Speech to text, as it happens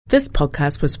This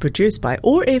podcast was produced by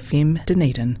OAR FM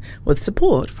Dunedin with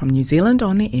support from New Zealand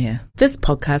On Air. This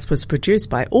podcast was produced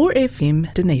by OAR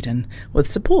FM Dunedin with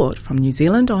support from New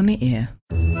Zealand On Air.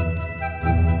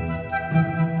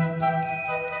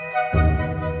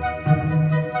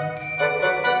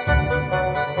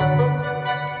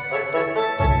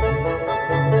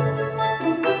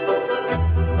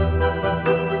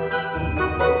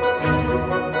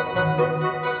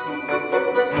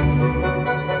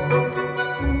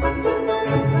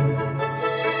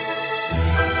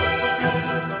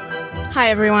 Hi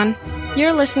everyone,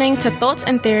 you're listening to Thoughts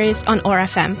and Theories on OAR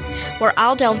FM, where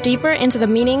I'll delve deeper into the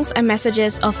meanings and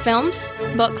messages of films,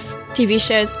 books, TV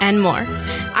shows, and more.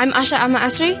 I'm Asha Amma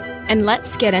Asri, and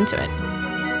let's get into it.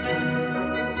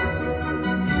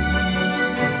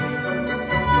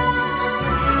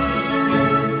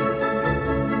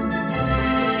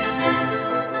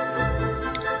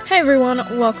 Hey everyone,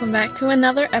 welcome back to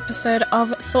another episode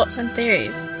of Thoughts and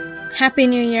Theories. Happy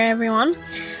New Year everyone.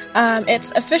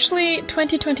 It's officially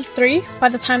 2023 by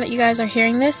the time that you guys are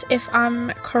hearing this, if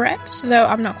I'm correct, though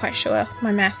I'm not quite sure.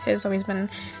 My math has always been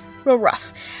real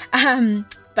rough.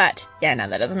 But yeah, no,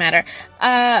 that doesn't matter.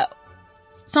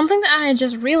 Something that I had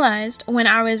just realized when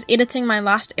I was editing my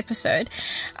last episode,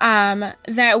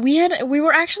 that we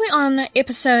were actually on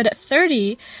episode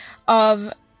 30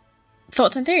 of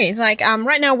Thoughts and Theories.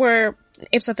 Right now we're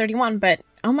episode 31, but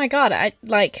oh my god,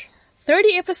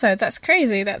 30 episodes, that's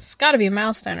crazy. That's gotta be a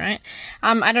milestone, right?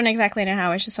 I don't exactly know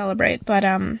how I should celebrate, but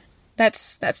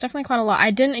that's definitely quite a lot. I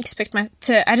didn't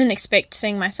expect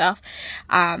seeing myself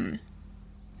I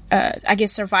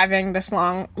guess surviving this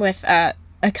long with a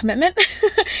commitment.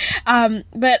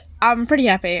 But I'm pretty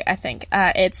happy, I think.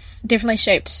 It's definitely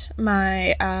shaped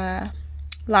my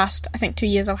last, I think, 2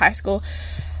 years of high school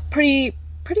pretty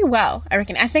well, I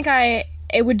reckon. I think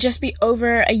it would just be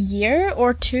over a year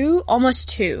or two, almost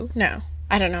two. No,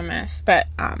 I don't know math, but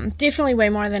definitely way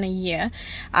more than a year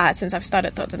since I've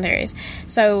started Thoughts and Theories.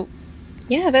 So,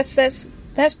 yeah,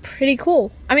 that's pretty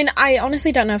cool. I mean, I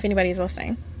honestly don't know if anybody's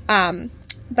listening,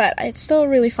 but it's still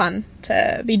really fun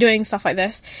to be doing stuff like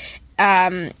this.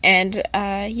 So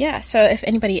if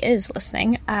anybody is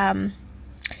listening,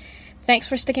 thanks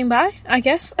for sticking by, I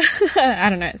guess. I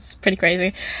don't know, it's pretty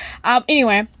crazy.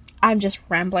 Anyway, I'm just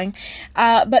rambling.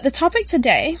 But the topic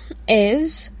today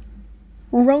is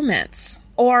romance,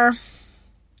 or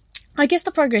I guess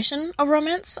the progression of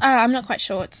romance. I'm not quite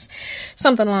sure. It's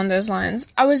something along those lines.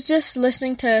 I was just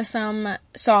listening to some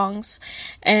songs,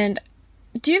 and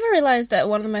do you ever realize that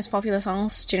one of the most popular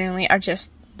songs generally are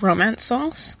just romance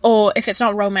songs? Or if it's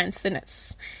not romance, then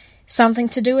it's something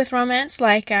to do with romance,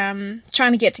 like trying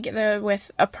to get together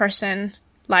with a person,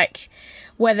 like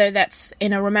whether that's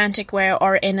in a romantic way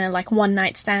or in a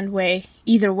one-night stand way.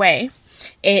 Either way,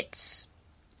 it's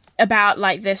about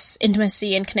this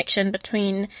intimacy and connection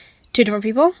between two different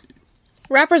people.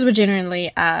 Rappers would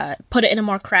generally put it in a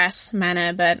more crass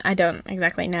manner, but I don't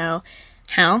exactly know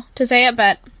how to say it,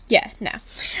 but yeah, no.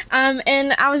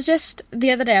 And I was just,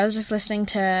 the other day, I was just listening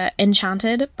to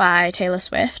Enchanted by Taylor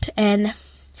Swift, and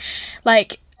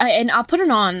and I'll put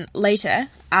it on later,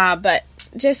 but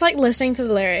just listening to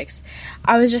the lyrics,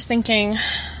 I was just thinking,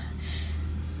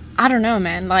 I don't know,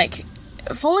 man,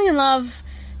 falling in love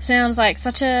sounds like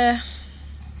such a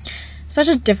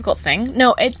difficult thing.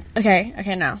 No,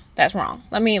 no, that's wrong.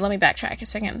 Let me backtrack a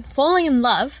second. Falling in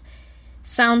love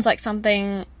sounds like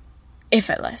something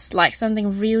effortless, like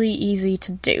something really easy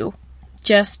to do.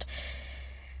 Just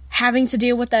having to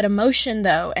deal with that emotion,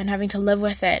 though, and having to live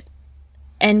with it,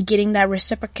 and getting that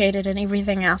reciprocated and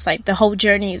everything else, the whole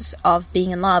journeys of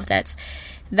being in love, that's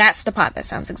the part that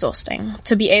sounds exhausting.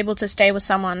 To be able to stay with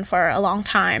someone for a long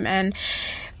time and,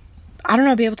 I don't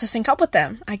know, be able to sync up with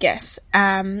them, I guess,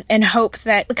 and hope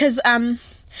that, because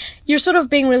you're sort of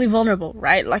being really vulnerable,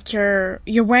 right?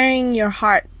 You're wearing your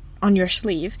heart on your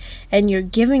sleeve, and you're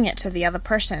giving it to the other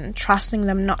person, trusting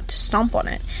them not to stomp on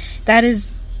it.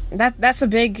 That's a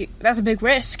big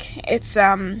risk. It's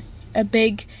a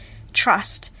big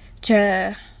trust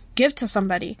to give to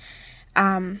somebody,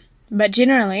 but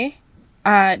generally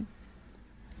it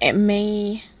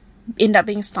may end up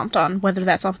being stomped on, whether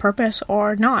that's on purpose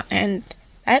or not, and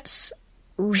that's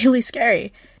really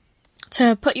scary.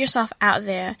 To put yourself out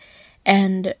there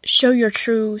and show your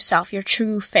true self, your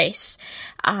true face,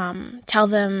 tell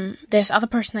them this other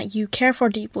person that you care for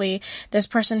deeply, this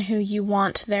person who you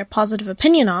want their positive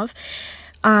opinion of,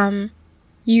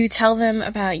 you tell them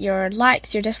about your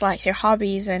likes, your dislikes, your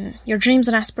hobbies, and your dreams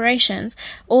and aspirations,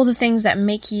 all the things that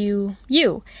make you,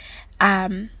 you,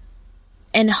 and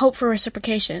hope for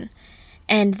reciprocation.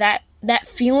 And that that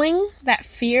feeling, that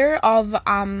fear of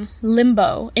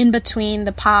limbo in between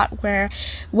the part where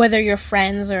whether you're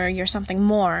friends or you're something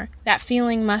more, that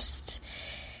feeling it's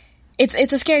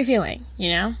a scary feeling, you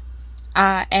know?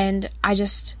 And I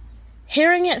just,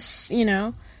 hearing it, you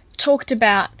know, talked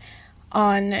about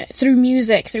through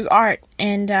music, through art,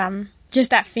 and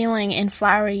just that feeling in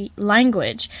flowery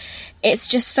language, it's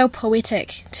just so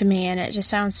poetic to me, and it just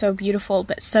sounds so beautiful,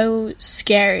 but so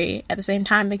scary at the same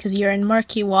time, because you're in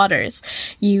murky waters.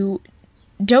 You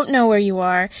don't know where you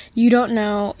are. You don't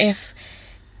know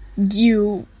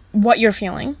what you're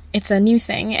feeling. It's a new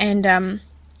thing, and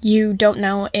you don't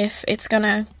know if it's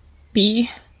gonna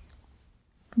be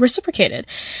reciprocated.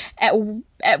 At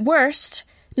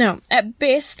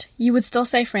best, you would still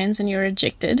say friends and you're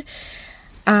rejected.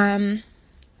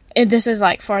 This is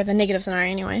like for the negative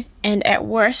scenario anyway. And at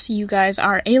worst, you guys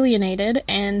are alienated,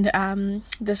 and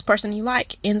this person you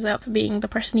like ends up being the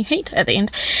person you hate at the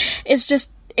end. It's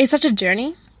such a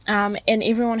journey. And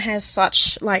everyone has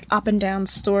such like up and down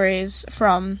stories,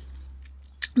 from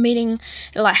meeting,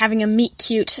 like having a meet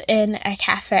cute in a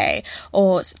cafe,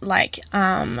 or like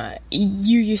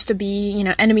you used to be, you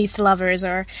know, enemies to lovers,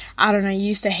 or I don't know, you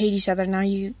used to hate each other, now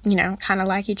you know, kind of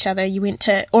like each other.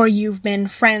 Or you've been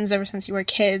friends ever since you were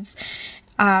kids.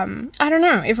 I don't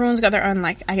know, everyone's got their own,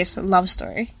 like, I guess, love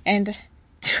story. And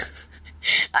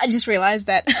I just realized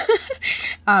that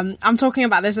I'm talking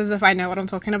about this as if I know what I'm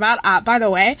talking about. By the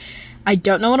way, I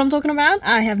don't know what I'm talking about.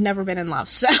 I have never been in love,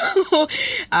 so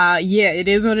yeah, it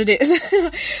is what it is.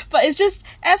 But it's just,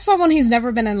 as someone who's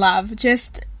never been in love,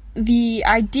 just the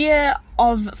idea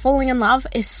of falling in love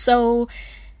is so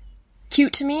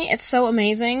cute to me. It's so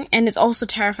amazing, and it's also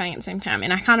terrifying at the same time.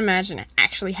 And I can't imagine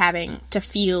actually having to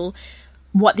feel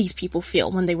what these people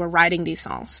feel when they were writing these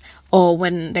songs, or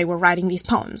when they were writing these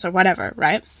poems, or whatever,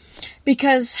 right?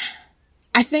 Because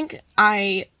I think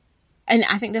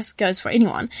this goes for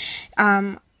anyone,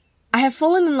 I have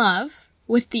fallen in love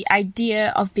with the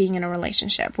idea of being in a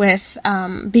relationship, with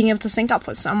being able to sync up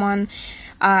with someone,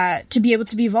 to be able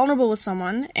to be vulnerable with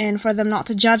someone, and for them not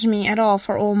to judge me at all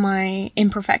for all my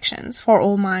imperfections, for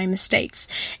all my mistakes,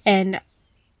 and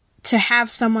to have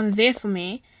someone there for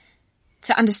me,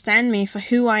 to understand me for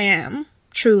who I am,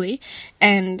 truly,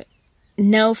 and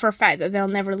know for a fact that they'll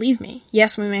never leave me.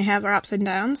 Yes, we may have our ups and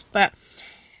downs, but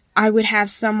I would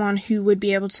have someone who would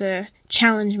be able to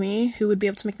challenge me, who would be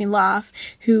able to make me laugh,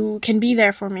 who can be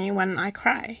there for me when I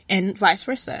cry, and vice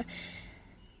versa.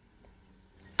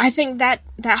 I think that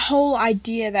whole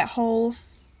idea, that whole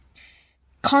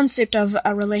concept of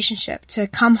a relationship, to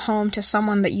come home to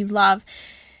someone that you love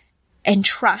and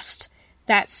trust,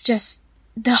 that's just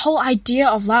the whole idea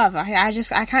of love. I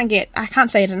can't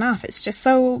say it enough. It's just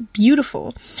so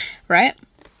beautiful, right?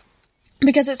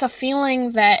 Because it's a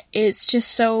feeling that is just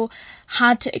so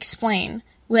hard to explain.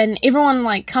 When everyone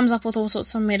like comes up with all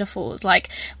sorts of metaphors, like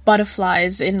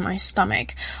butterflies in my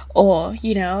stomach, or,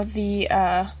 you know, the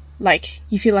like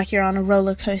you feel like you're on a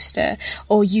roller coaster,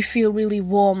 or you feel really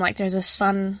warm, like there's a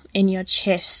sun in your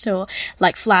chest, or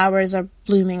like flowers are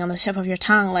blooming on the tip of your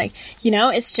tongue, like, you know,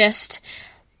 it's just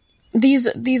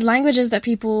these languages that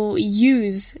people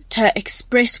use to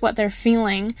express what they're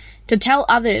feeling, to tell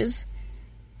others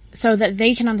so that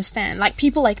they can understand. Like,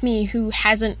 people like me who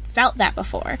hasn't felt that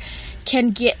before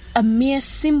can get a mere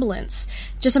semblance,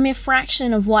 just a mere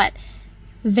fraction of what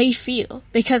they feel,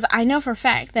 because I know for a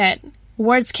fact that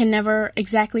words can never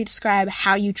exactly describe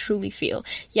how you truly feel.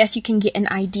 Yes, you can get an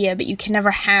idea, but it can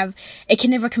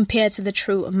never compare to the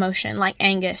true emotion, like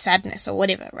anger, sadness, or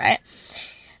whatever, right?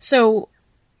 So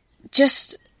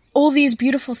just all these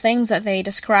beautiful things that they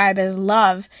describe as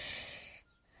love,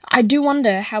 I do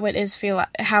wonder how it is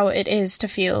to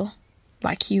feel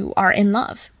like you are in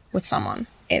love with someone.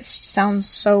 It sounds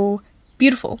so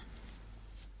beautiful.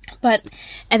 But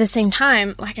at the same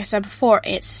time, like I said before,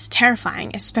 it's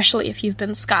terrifying, especially if you've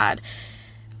been scarred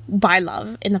by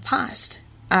love in the past,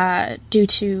 due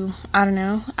to, I don't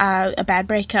know, a bad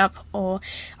breakup or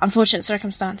unfortunate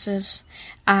circumstances.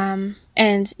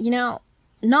 And, you know,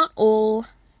 not all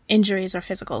injuries are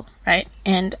physical, right?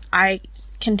 And I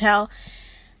can tell,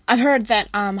 I've heard that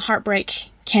heartbreak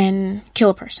can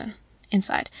kill a person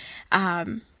inside.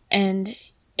 And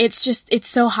it's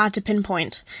so hard to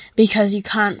pinpoint because you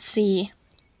can't see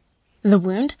the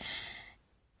wound.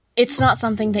 It's not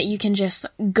something that you can just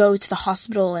go to the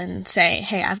hospital and say,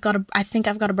 hey, I think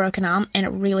I've got a broken arm and it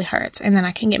really hurts, and then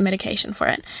I can get medication for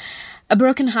it. A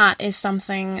broken heart is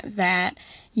something that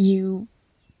you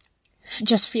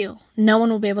just feel. No one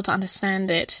will be able to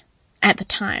understand it at the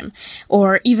time,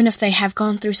 or even if they have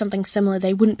gone through something similar,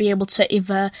 they wouldn't be able to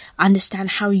ever understand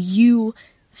how you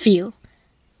feel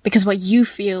Because what you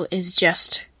feel is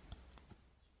just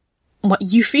what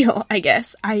you feel, I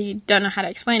guess. I don't know how to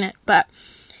explain it,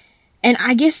 and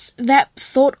I guess that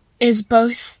thought is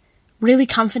both really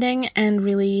comforting and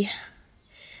really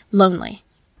lonely.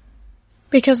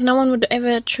 Because no one would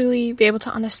ever truly be able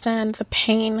to understand the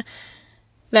pain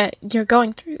that you're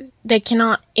going through. They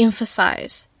cannot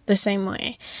emphasize the same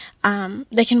way.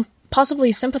 They can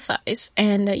possibly sympathize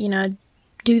and,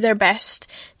 do their best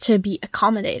to be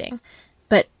accommodating,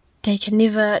 but they can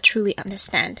never truly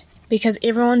understand, because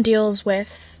everyone deals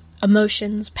with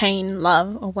emotions, pain,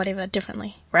 love, or whatever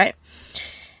differently, right?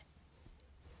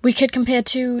 We could compare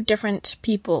two different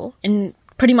people in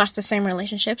pretty much the same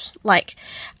relationships, like,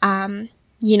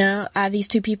 these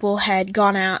two people had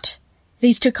gone out,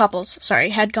 these two couples,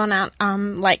 had gone out,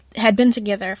 had been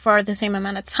together for the same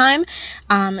amount of time,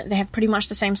 they have pretty much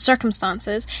the same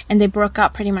circumstances, and they broke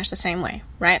up pretty much the same way,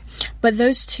 right? But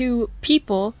those two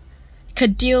people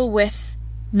could deal with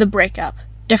the breakup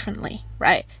differently,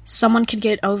 right? Someone could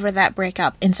get over that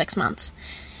breakup in 6 months,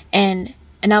 and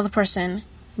another person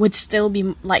would still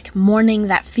be, mourning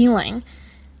that feeling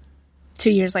 2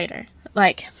 years later.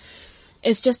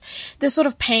 It's just, this sort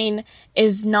of pain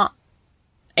is not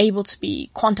able to be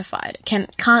quantified.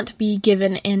 Can't be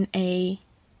given in a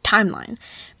timeline,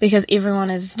 because everyone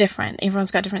is different.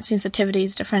 Everyone's got different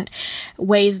sensitivities, different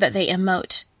ways that they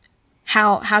emote,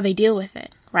 how they deal with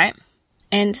it, right?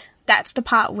 And that's the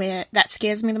part where that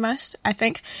scares me the most, I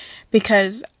think,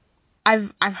 because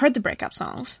I've heard the breakup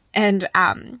songs, and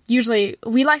usually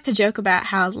we like to joke about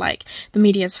how the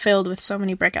media is filled with so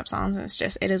many breakup songs,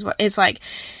 and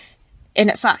and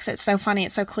it sucks. It's so funny,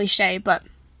 it's so cliche, but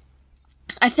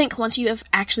I think once you have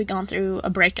actually gone through a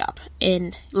breakup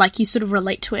and you sort of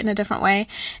relate to it in a different way,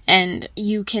 and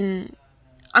you can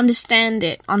understand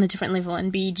it on a different level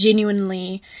and be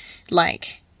genuinely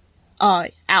oh,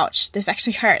 ouch, this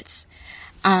actually hurts.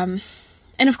 And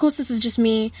of course this is just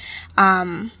me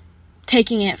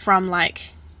taking it from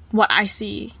what I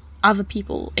see other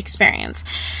people experience,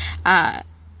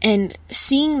 and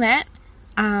seeing that,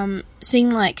 seeing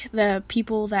the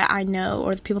people that I know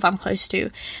or the people that I'm close to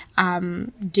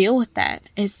deal with that,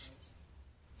 it's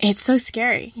so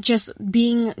scary. Just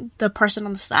being the person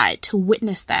on the side to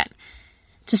witness that,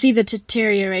 to see the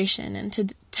deterioration,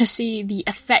 and to see the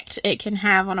effect it can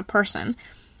have on a person.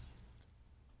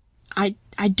 I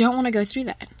don't want to go through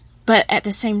that, but at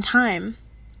the same time,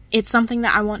 it's something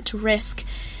that I want to risk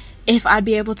if I'd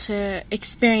be able to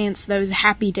experience those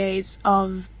happy days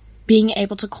of being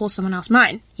able to call someone else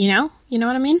mine, you know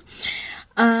what I mean?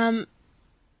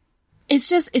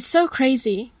 It's so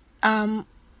crazy,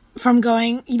 from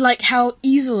going,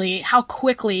 how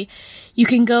quickly you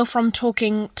can go from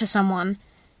talking to someone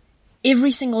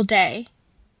every single day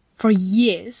for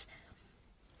years,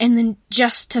 and then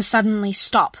just to suddenly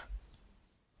stop.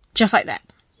 Just like that.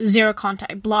 Zero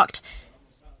contact, blocked,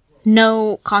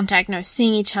 no contact, no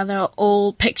seeing each other,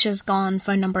 all pictures gone,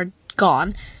 phone number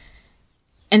gone,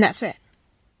 and that's it.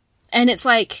 And it's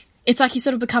like you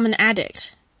sort of become an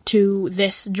addict to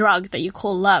this drug that you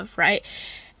call love, right?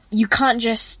 You can't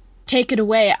just take it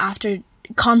away after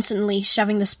constantly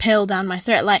shoving this pill down my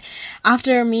throat.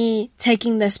 After me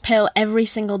taking this pill every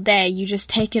single day, you just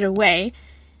take it away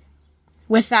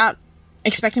without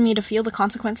expecting me to feel the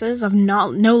consequences of no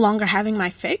longer having my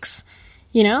fix.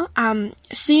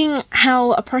 Seeing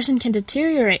how a person can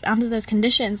deteriorate under those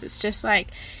conditions, it's just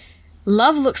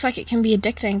love looks like it can be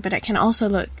addicting, but it can also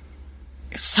look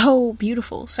so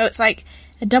beautiful. So it's like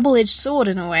a double-edged sword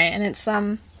in a way, and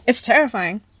it's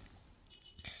terrifying.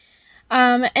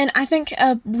 And I think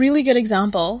a really good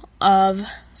example of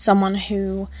someone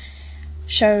who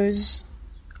shows,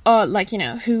 or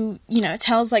who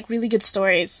tells really good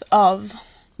stories of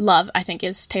love, I think,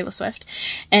 is Taylor Swift.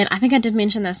 And I think I did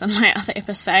mention this in my other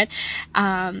episode,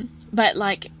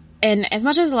 but and as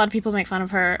much as a lot of people make fun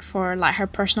of her for her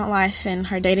personal life and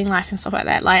her dating life and stuff like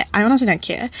that, I honestly don't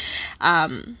care.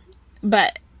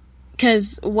 But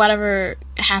because whatever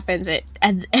happens, at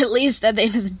least at the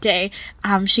end of the day,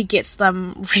 she gets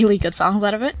some really good songs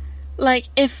out of it.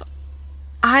 If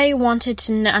I wanted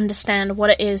to understand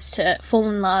what it is to fall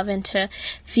in love and to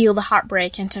feel the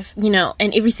heartbreak and to,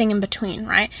 and everything in between,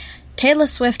 right? Taylor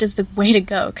Swift is the way to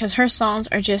go, because her songs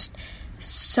are just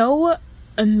so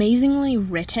amazingly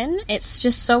written. It's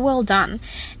just so well done.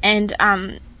 And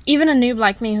even a noob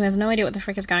like me who has no idea what the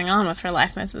frick is going on with her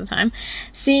life most of the time,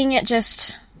 seeing it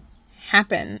just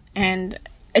happen, and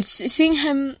seeing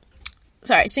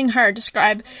her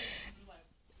describe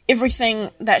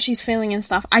everything that she's feeling and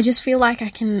stuff, I just feel like I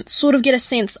can sort of get a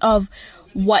sense of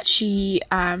what she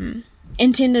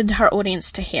intended her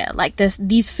audience to hear. Like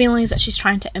these feelings that she's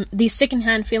trying to, these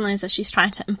secondhand feelings that she's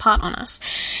trying to impart on us.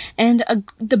 And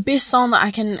the best song that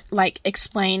I can like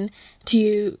explain to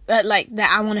you, like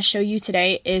that I want to show you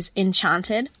today is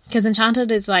Enchanted, because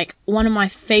Enchanted is like one of my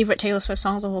favorite Taylor Swift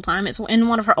songs of all time. It's in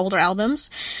one of her older albums,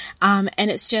 and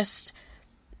it's just,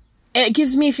 it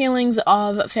gives me feelings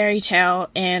of fairy tale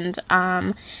and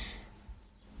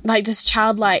like this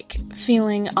childlike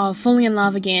feeling of falling in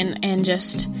love again, and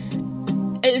just,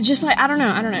 it's just like, I don't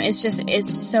know,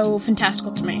 it's so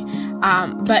fantastical to me.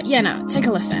 But yeah, no, take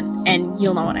a listen and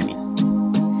you'll know what I mean.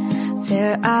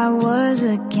 There I was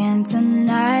again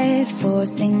tonight,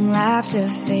 forcing laughter,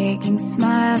 faking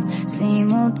smiles,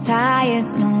 same old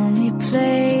tired, lonely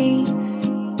place.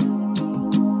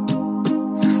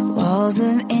 Walls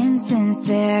of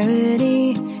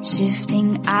insincerity,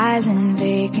 shifting eyes and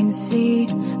vacancy,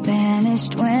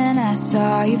 vanished when I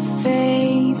saw your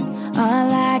face.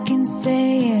 All I can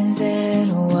say is it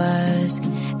was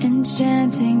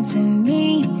enchanting to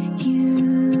meet you.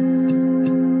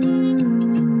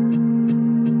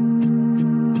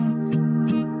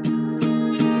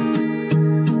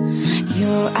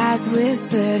 Your eyes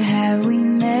whispered, have we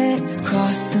met?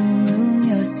 Across the room,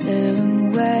 your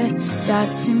silhouette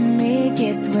starts to make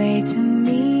its way to me.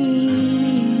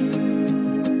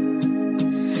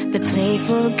 The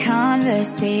playful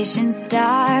conversation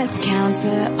starts,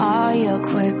 counter all your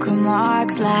quick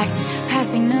remarks like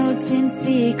passing notes in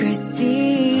secrecy.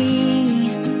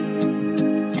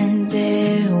 And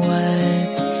it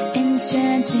was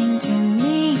enchanting to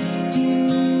meet you.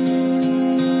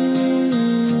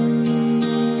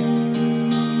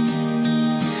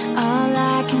 All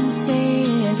I can say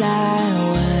is I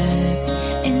was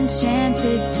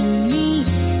enchanted to meet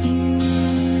you.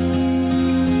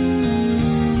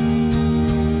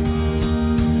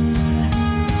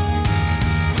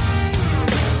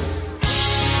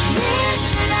 This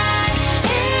night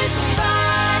is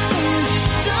sparkling,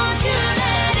 don't you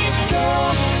let it go.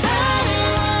 I'm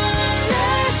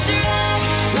wonderstruck,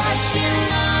 rushing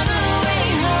all the way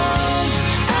home.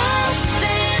 I'll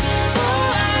spend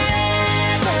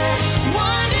forever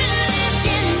wondering if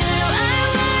you knew I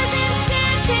was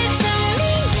enchanted to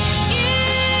meet you.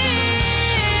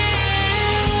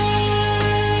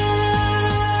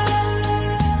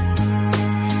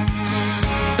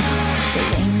 The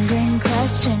lingering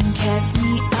question kept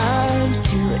me up.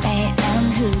 2 a.m.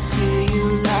 Who do you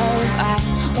love? I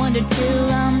wonder till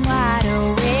I'm wide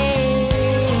awake.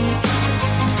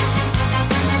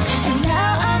 And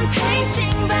now I'm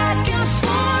pacing back and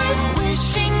forth,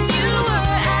 wishing you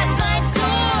were at my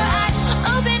door. I'd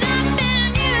open up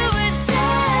and you would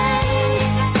say,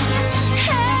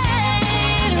 hey,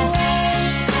 it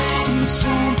was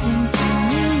enchanting to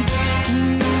meet you.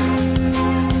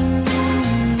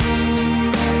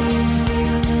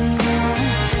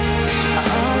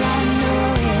 All I know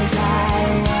is I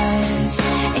was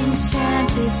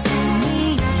enchanted to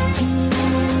meet you.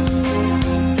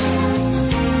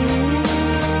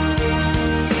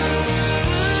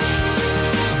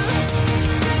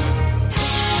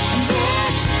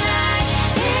 This night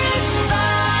is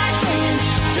sparkling,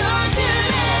 don't you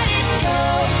let it go.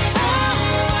 I'm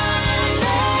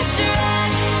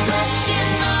wonderstruck,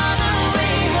 rushing all the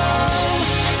way home.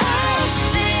 I'll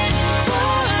spend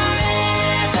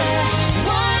forever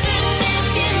wondering if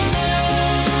you knew.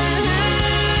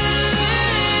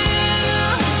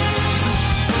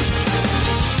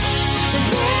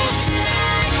 This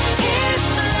night is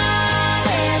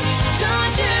flawless,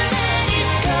 don't you let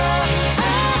it go.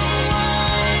 I'm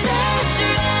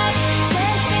wonderstruck,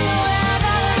 dancing around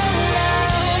all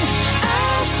alone.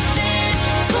 I'll spend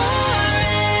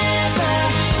forever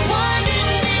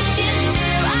wondering if you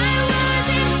knew I was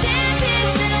enchanted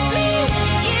to meet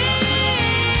you.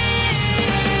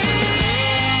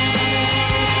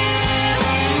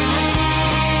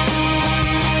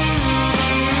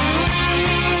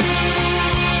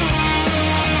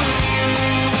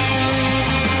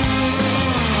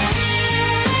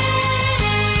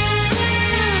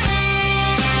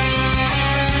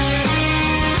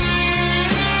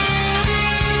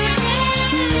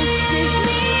 This is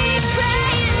me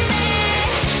praying that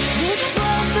this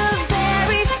was the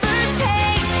very first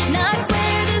page, not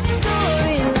where the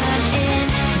storyline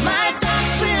ends. My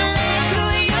thoughts will echo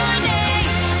your name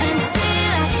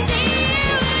until I see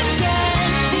you again.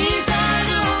 These are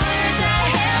the words I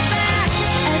held back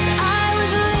as I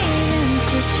was leaving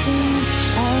too soon.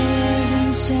 I was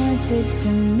enchanted to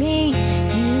meet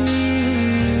you.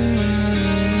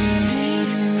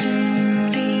 Please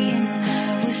don't be in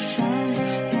love with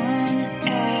someone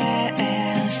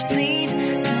else. Please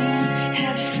don't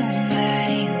have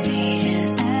somebody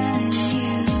waiting on you.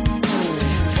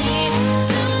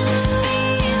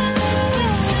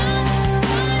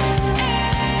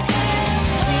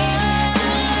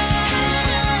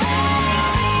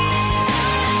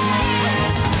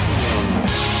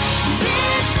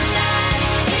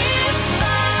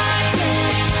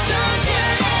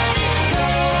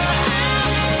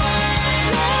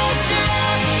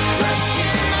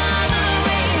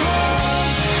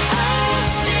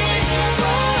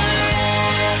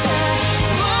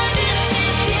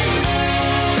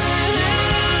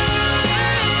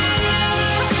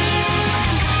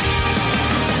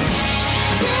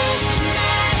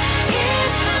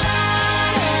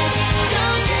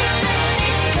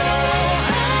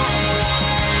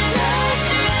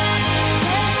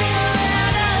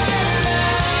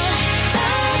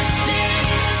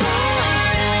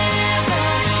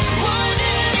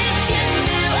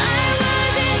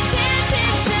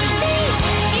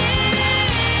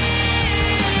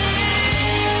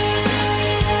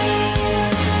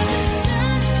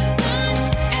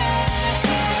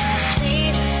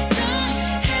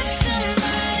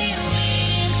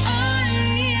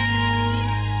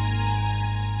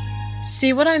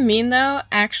 See what I mean though?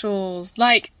 Actuals.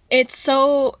 Like, it's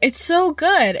so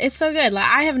good. It's so good. Like,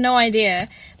 I have no idea,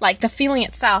 like, the feeling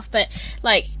itself, but,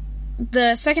 like,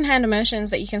 the secondhand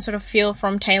emotions that you can sort of feel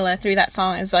from Taylor through that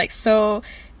song is, like, so...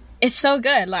 It's so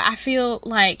good. Like, I feel,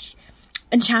 like,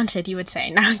 enchanted, you would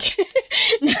say. No,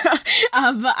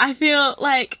 but I feel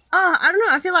like, I don't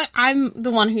know, I feel like I'm the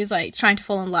one who's, like, trying to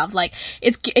fall in love. Like,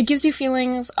 it gives you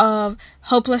feelings of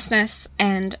hopelessness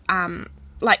and,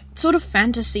 like, sort of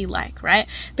fantasy-like, right?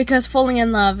 Because falling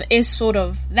in love is sort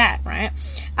of that, right?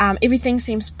 Everything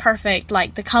seems perfect,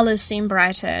 like, the colors seem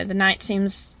brighter, the night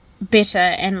seems better,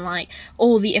 and, like,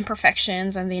 all the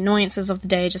imperfections and the annoyances of the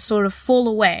day just sort of fall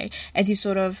away as you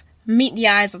sort of meet the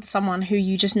eyes of someone who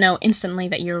you just know instantly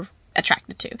that you're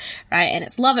attracted to, right? And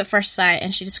it's love at first sight,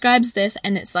 and she describes this,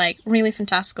 and it's, like, really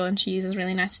fantastical, and she uses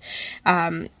really nice,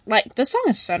 like, the song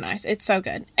is so nice, it's so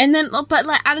good. And then, but,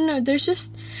 like, I don't know, there's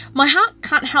just, my heart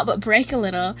can't help but break a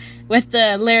little with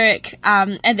the lyric,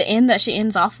 at the end that she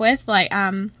ends off with, like,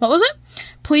 what was it?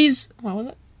 Please, what was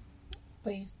it?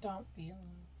 Please don't be in love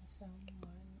with someone else.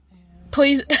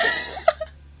 Please...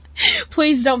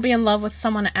 Please don't be in love with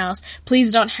someone else.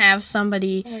 Please don't have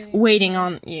somebody waiting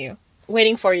for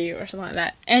you, or something like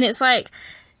that. And it's like,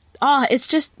 it's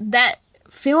just that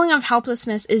feeling of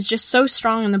helplessness is just so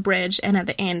strong in the bridge and at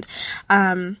the end.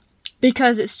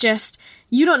 Because it's just,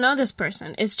 you don't know this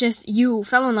person. It's just, you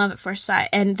fell in love at first sight,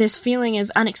 and this feeling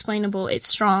is unexplainable, it's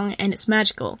strong, and it's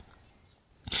magical.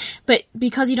 But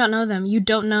because you don't know them, you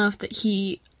don't know if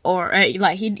you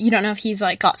don't know if he's,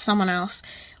 like, got someone else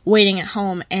waiting at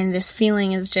home, and this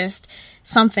feeling is just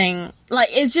something, like,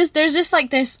 it's just, there's just,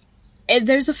 like, this,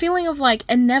 there's a feeling of, like,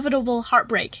 inevitable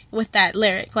heartbreak with that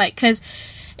lyric, like, because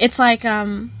it's like,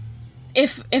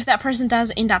 if that person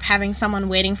does end up having someone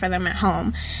waiting for them at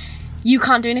home, you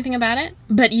can't do anything about it,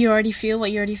 but you already feel what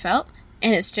you already felt,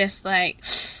 and it's just, like,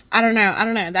 I don't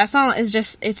know, that song is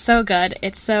just, it's so good,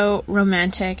 it's so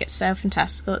romantic, it's so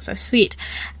fantastical, it's so sweet,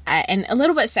 and a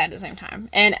little bit sad at the same time,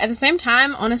 and at the same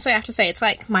time, honestly, I have to say, it's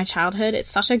like my childhood, it's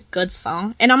such a good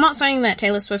song, and I'm not saying that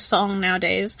Taylor Swift's songs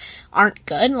nowadays aren't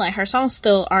good, like, her songs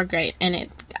still are great, and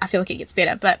I feel like it gets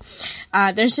better, but,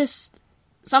 there's just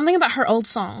something about her old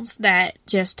songs that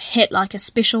just hit, like, a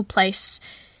special place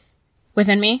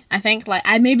within me, I think, like,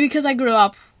 maybe because I grew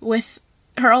up with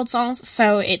her old songs,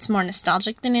 so it's more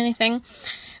nostalgic than anything.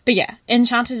 But yeah,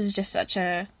 Enchanted is just such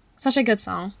a good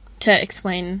song to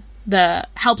explain the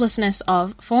helplessness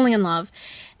of falling in love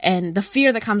and the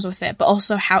fear that comes with it, but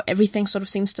also how everything sort of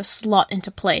seems to slot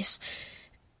into place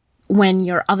when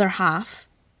your other half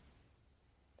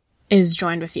is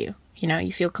joined with you. You know,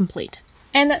 you feel complete.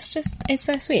 And that's just, it's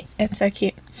so sweet. It's so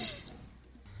cute.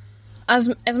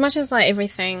 As much as, like,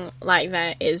 everything like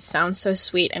that sounds so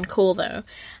sweet and cool, though,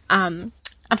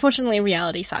 unfortunately,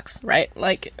 reality sucks, right?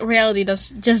 Like, reality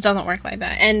just doesn't work like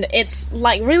that. And it's,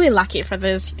 like, really lucky for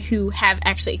those who have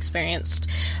actually experienced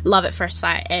love at first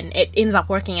sight, and it ends up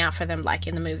working out for them, like,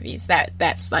 in the movies.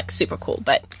 That's, like, super cool.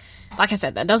 But, like I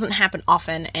said, that doesn't happen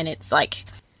often, and it's, like,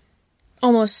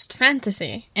 almost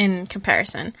fantasy in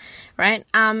comparison, right?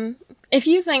 If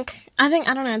you think, I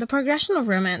don't know, the progression of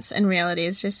romance in reality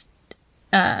is just,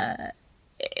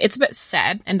 it's a bit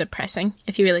sad and depressing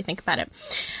if you really think about it.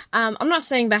 I'm not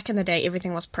saying back in the day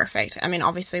everything was perfect. I mean,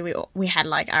 obviously we had,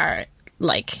 like, our,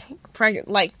 like,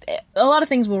 a lot of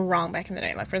things were wrong back in the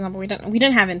day. Like, for example, we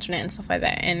didn't have internet and stuff like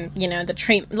that, and, you know,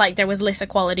 like, there was less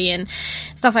equality and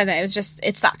stuff like that. It was just,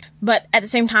 it sucked. But at the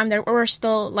same time, there were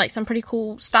still, like, some pretty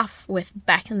cool stuff with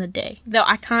back in the day. Though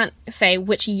I can't say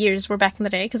which years were back in the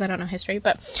day, because I don't know history,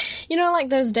 but, you know, like,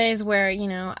 those days where, you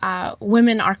know,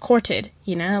 women are courted,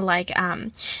 you know, like,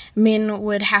 men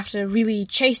would have to really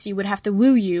chase you, would have to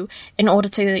woo you in order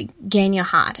to gain your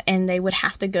heart, and they would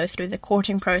have to go through the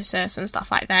courting process and stuff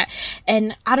like that.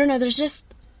 And I don't know, there's just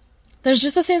a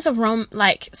sense of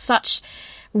such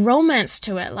romance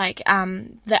to it, like,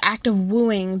 the act of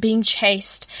wooing, being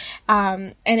chased,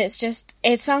 and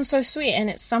it sounds so sweet, and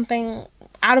it's something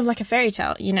out of, like, a fairy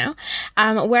tale, you know?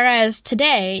 Whereas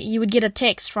today, you would get a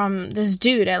text from this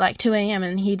dude at, like, 2 a.m.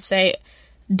 and he'd say,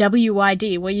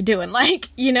 WYD, what you doing? Like,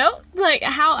 you know? Like,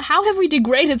 how have we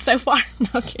degraded so far? No,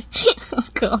 okay. Oh,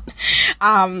 God.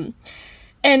 And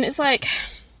it's like,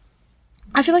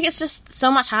 I feel like it's just so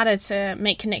much harder to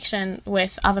make connection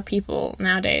with other people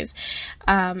nowadays,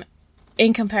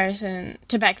 in comparison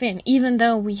to back then, even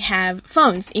though we have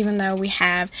phones, even though we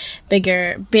have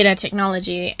better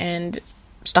technology and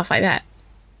stuff like that.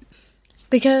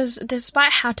 Because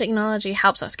despite how technology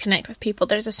helps us connect with people,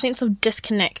 there's a sense of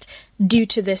disconnect due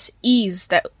to this ease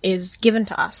that is given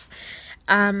to us.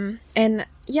 And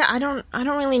yeah, I don't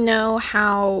really know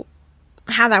how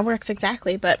how that works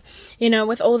exactly, but, you know,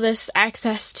 with all this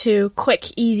access to quick,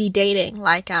 easy dating,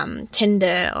 like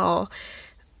Tinder or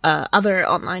other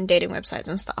online dating websites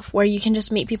and stuff, where you can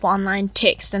just meet people online,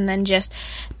 text, and then just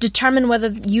determine whether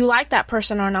you like that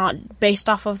person or not based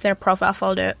off of their profile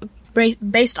photo,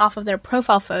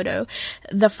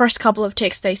 the first couple of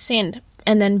texts they send,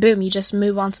 and then boom, you just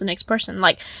move on to the next person.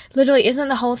 Like, literally, isn't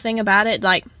the whole thing about it,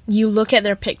 like, you look at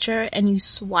their picture and you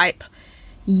swipe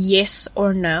yes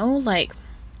or no? Like,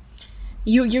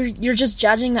 you're just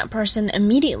judging that person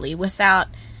immediately without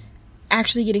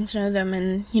actually getting to know them,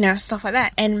 and, you know, stuff like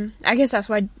that. And I guess that's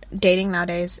why dating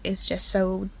nowadays is just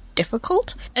so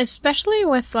difficult, especially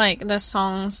with, like, the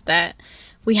songs that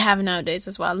we have nowadays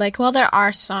as well. Like, well, there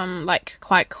are some, like,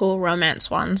 quite cool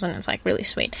romance ones, and it's, like, really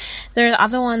sweet. There are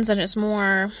other ones that it's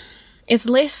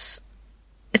less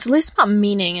about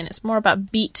meaning, and it's more about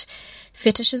beat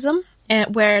fetishism,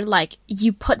 and where, like,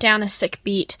 you put down a sick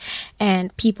beat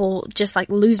and people just, like,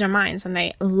 lose their minds and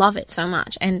they love it so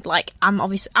much. And, like,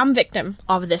 I'm victim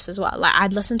of this as well. Like,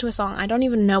 I'd listen to a song, I don't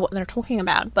even know what they're talking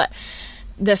about, but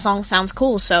the song sounds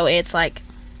cool, so it's like,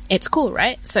 it's cool,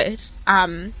 right? So it's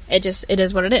it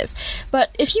is what it is.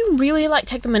 But if you really, like,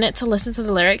 take the minute to listen to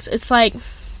the lyrics, it's like,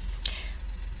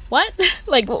 what?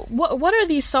 Like, what are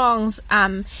these songs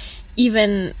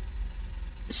even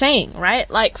saying, right?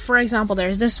 Like, for example,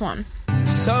 there's this one.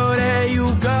 So there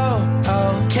you go.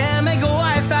 Oh, can't make a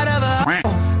wife out of a.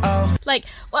 Oh. Like,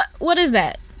 what is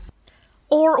that?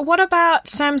 Or what about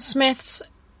Sam Smith's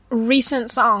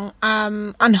recent song,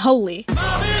 Unholy?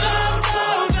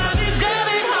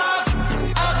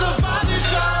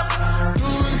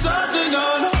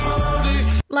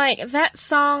 Like, that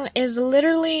song is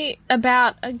literally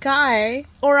about a guy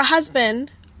or a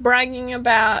husband bragging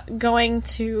about going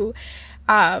to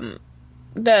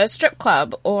the strip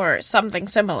club or something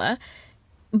similar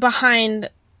behind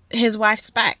his wife's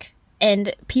back,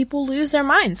 and people lose their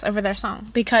minds over their song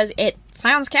because it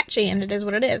sounds catchy and it is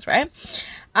what it is, right?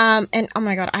 And oh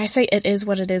my god, I say it is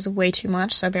what it is way too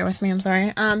much, so bear with me, I'm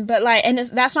sorry. But like, and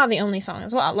that's not the only song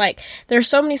as well. Like, there's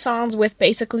so many songs with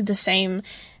basically the same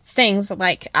things,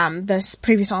 like the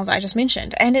previous songs I just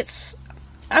mentioned, and it's,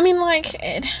 I mean, like,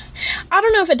 I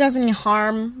don't know if it does any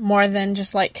harm more than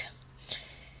just, like,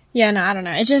 yeah, no, I don't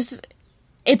know.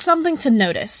 It's something to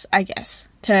notice, I guess,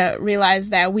 to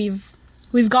realize that we've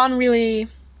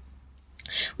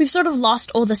sort of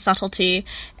lost all the subtlety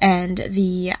and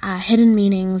the hidden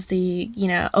meanings, the, you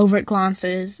know, overt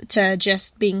glances, to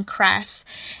just being crass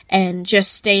and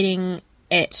just stating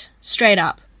it straight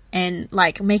up and,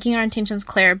 like, making our intentions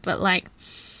clear, but, like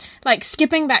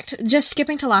skipping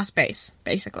to last base,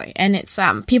 basically. And it's,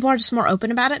 people are just more open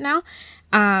about it now.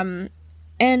 And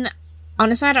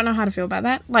honestly, I don't know how to feel about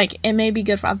that. Like, it may be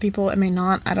good for other people, it may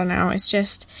not, I don't know. It's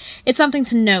something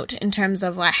to note in terms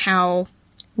of, like, how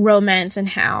romance and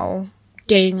how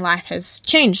dating life has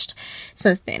changed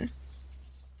since then.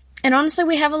 And honestly,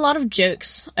 we have a lot of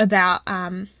jokes about,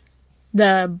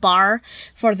 the bar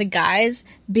for the guys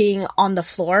being on the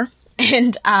floor,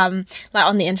 and, like,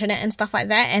 on the internet and stuff like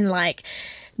that. And, like,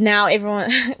 now everyone,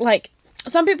 like,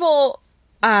 some people,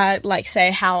 like,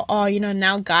 say how, oh, you know,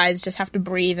 now guys just have to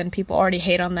breathe and people already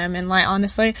hate on them. And, like,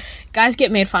 honestly, guys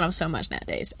get made fun of so much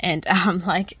nowadays. And,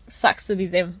 like, sucks to be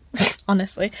them,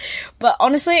 honestly. But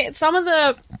honestly, some of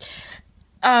the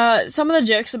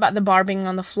jokes about the bar being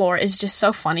on the floor is just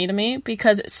so funny to me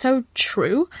because it's so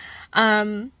true.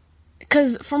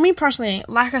 Because for me personally,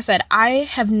 like I said, I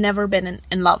have never been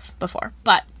in love before,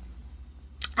 but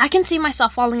I can see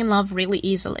myself falling in love really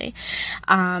easily.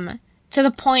 To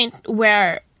the point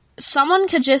where someone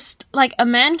could just, like, a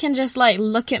man can just, like,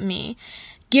 look at me,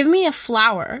 give me a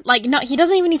flower. Like, no, he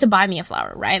doesn't even need to buy me a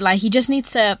flower, right? Like, he just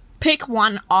needs to pick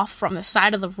one off from the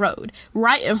side of the road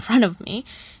right in front of me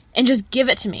and just give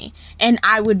it to me, and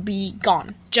I would be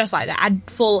gone. Just like that. I'd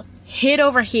fall head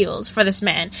over heels for this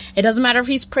man. It doesn't matter if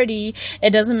he's pretty.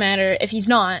 It doesn't matter if he's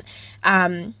not.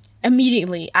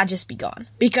 Immediately, I'd just be gone.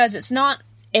 Because it's not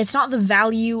the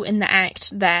value in the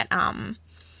act that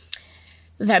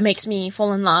makes me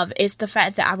fall in love. It's the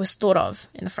fact that I was thought of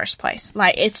in the first place.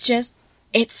 Like, it's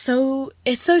so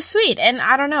sweet. And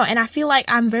I don't know. And I feel like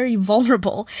I'm very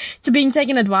vulnerable to being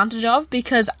taken advantage of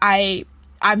because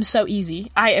I'm so easy.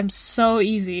 I am so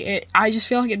easy. I just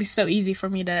feel like it'd be so easy for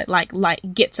me to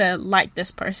get to like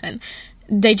this person.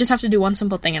 They just have to do one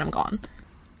simple thing and I'm gone.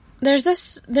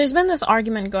 There's been this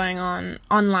argument going on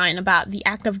online about the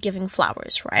act of giving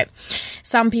flowers, right?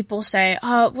 Some people say,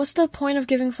 oh, what's the point of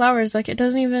giving flowers? Like, it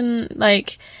doesn't even,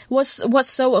 like, what's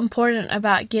so important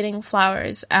about getting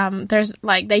flowers? There's,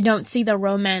 like, they don't see the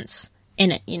romance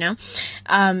in it, you know?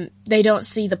 They don't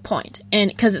see the point, and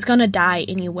because it's gonna die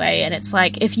anyway. And it's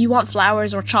like, if you want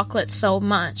flowers or chocolates so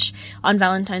much on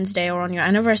Valentine's Day or on your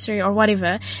anniversary or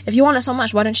whatever, if you want it so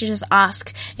much, why don't you just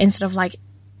ask instead of like,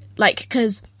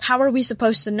 because how are we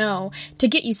supposed to know to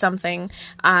get you something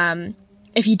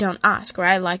if you don't ask,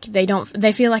 right? Like,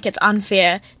 they feel like it's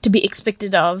unfair to be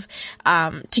expected of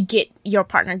to get your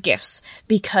partner gifts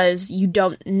because you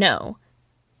don't know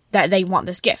that they want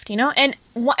this gift, you know? And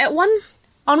on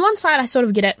one side, I sort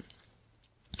of get it,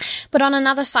 but on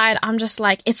another side, I'm just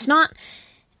like, it's not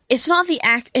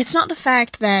the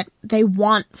fact that they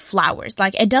want flowers.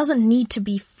 Like, it doesn't need to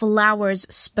be flowers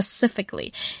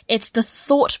specifically. It's the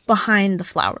thought behind the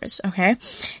flowers, okay?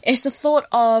 It's the thought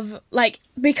of, like,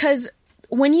 because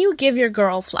when you give your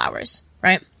girl flowers,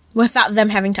 right, without them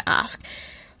having to ask,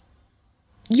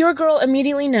 your girl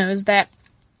immediately knows that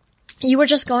you were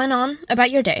just going on about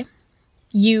your day,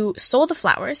 you saw the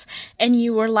flowers, and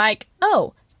you were like,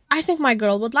 oh, I think my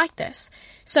girl would like this.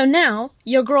 So now,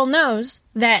 your girl knows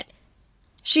that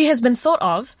she has been thought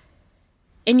of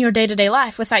in your day-to-day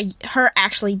life without her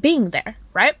actually being there,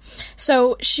 right?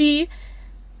 So she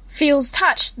feels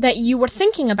touched that you were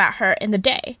thinking about her in the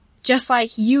day, just like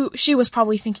she was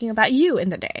probably thinking about you in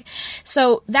the day.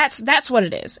 So that's what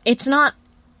it is. It's not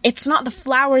the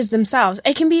flowers themselves.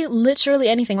 It can be literally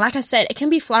anything. Like I said, it can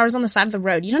be flowers on the side of the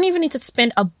road. You don't even need to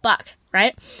spend $1,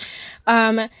 right?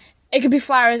 It could be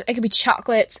flowers, it could be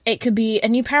chocolates, it could be a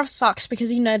new pair of socks because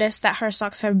you notice that her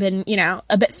socks have been, you know,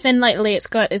 a bit thin lately.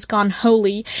 It's gone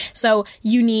holy, so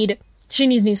she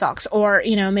needs new socks. Or,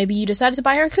 you know, maybe you decided to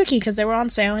buy her a cookie because they were on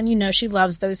sale and you know she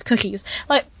loves those cookies.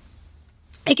 Like,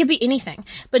 it could be anything,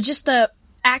 but just the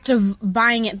act of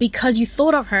buying it because you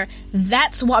thought of her,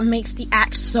 that's what makes the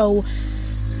act so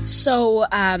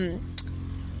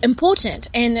important,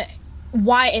 and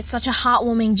why it's such a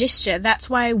heartwarming gesture. That's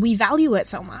why we value it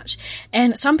so much.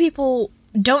 And some people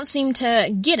don't seem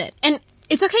to get it. And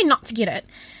it's okay not to get it,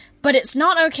 but it's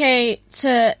not okay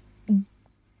to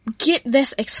get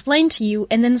this explained to you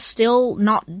and then still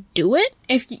not do it,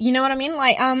 if you know what I mean.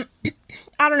 Like, I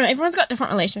don't know, everyone's got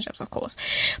different relationships, of course,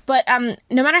 but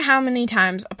no matter how many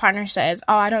times a partner says,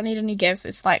 oh, I don't need any gifts,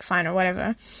 it's like fine or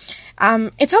whatever,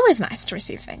 it's always nice to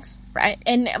receive things, right?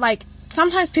 And like,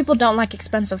 sometimes people don't like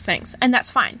expensive things, and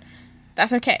that's fine.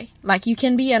 That's okay. Like, you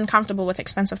can be uncomfortable with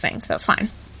expensive things, that's fine.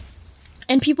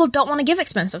 And people don't want to give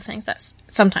expensive things, that's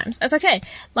okay.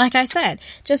 Like I said,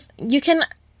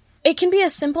 it can be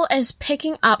as simple as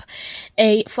picking up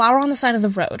a flower on the side of the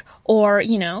road, or,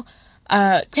 you know,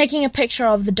 taking a picture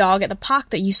of the dog at the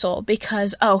park that you saw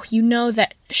because, oh, you know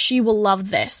that she will love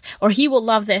this, or he will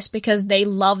love this because they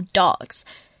love dogs.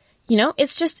 You know,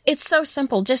 it's so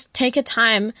simple. Just take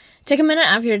a minute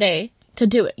out of your day to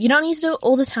do it. You don't need to do it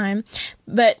all the time,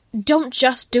 but don't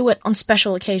just do it on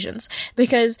special occasions.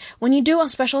 Because when you do on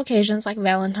special occasions like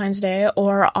Valentine's Day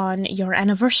or on your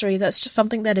anniversary, that's just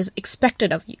something that is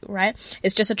expected of you, right?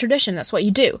 It's just a tradition. That's what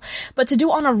you do. But to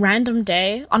do on a random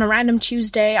day, on a random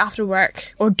Tuesday after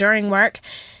work or during work,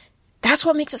 that's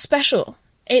what makes it special.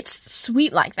 It's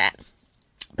sweet like that.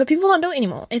 But people don't do it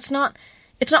anymore. It's not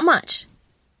much.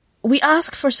 We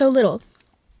ask for so little,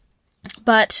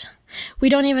 but we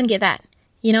don't even get that.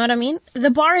 You know what I mean?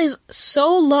 The bar is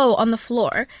so low on the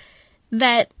floor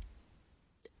that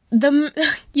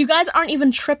you guys aren't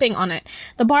even tripping on it.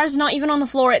 The bar is not even on the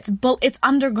floor. It's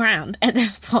underground at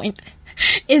this point.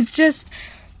 It's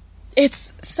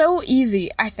so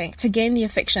easy, I think, to gain the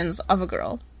affections of a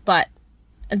girl, but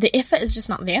the effort is just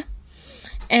not there.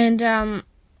 And,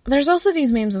 there's also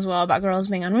these memes as well about girls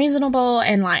being unreasonable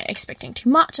and, like, expecting too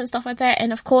much and stuff like that.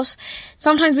 And, of course,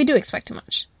 sometimes we do expect too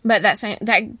much. But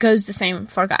that goes the same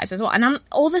for guys as well. And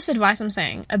all this advice I'm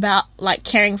saying about, like,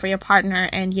 caring for your partner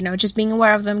and, you know, just being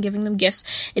aware of them, giving them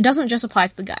gifts, it doesn't just apply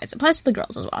to the guys. It applies to the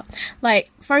girls as well. Like,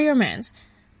 for your mans.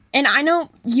 And I know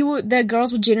the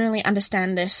girls would generally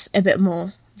understand this a bit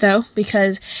more, though,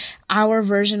 because our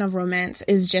version of romance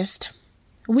is just...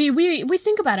 We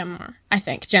think about it more, I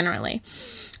think, generally.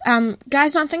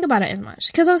 Guys don't think about it as much.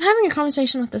 Because I was having a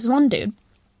conversation with this one dude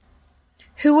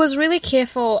who was really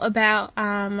careful about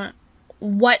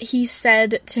what he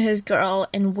said to his girl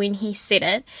and when he said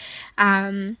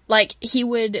it. Like, he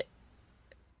would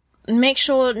make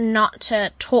sure not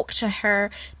to talk to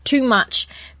her too much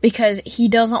because he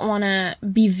doesn't want to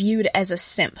be viewed as a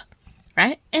simp,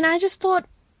 right? And I just thought,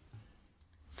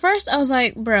 first I was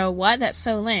like, bro, what? That's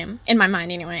so lame. In my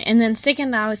mind, anyway. And then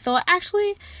second, I thought,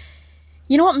 actually...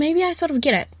 You know what, maybe I sort of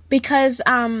get it, because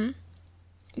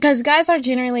guys are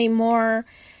generally more,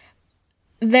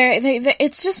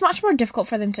 it's just much more difficult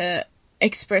for them to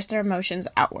express their emotions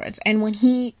outwards, and when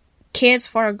he cares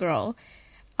for a girl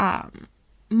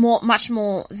much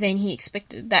more than he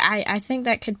expected. That I think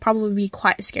that could probably be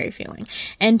quite a scary feeling.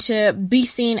 And to be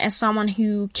seen as someone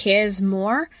who cares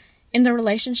more in the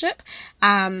relationship,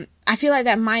 I feel like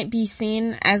that might be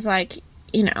seen as like,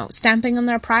 you know, stamping on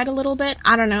their pride a little bit.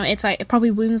 I don't know. It's like, it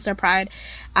probably wounds their pride.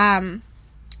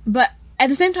 But at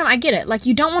the same time, I get it. Like,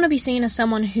 you don't want to be seen as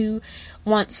someone who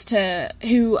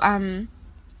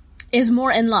is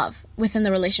more in love within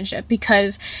the relationship,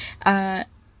 because that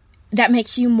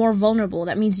makes you more vulnerable.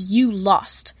 That means you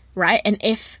lost, right? And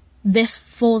if this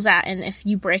falls out and if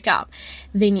you break up,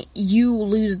 then you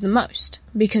lose the most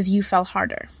because you fell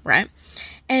harder, right?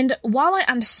 And while I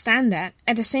understand that,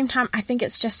 at the same time, I think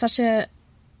it's just such a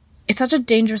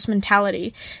dangerous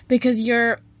mentality, because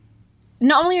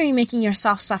not only are you making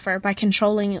yourself suffer by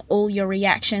controlling all your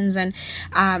reactions and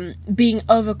being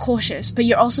overcautious, but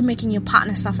you're also making your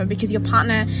partner suffer, because your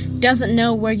partner doesn't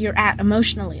know where you're at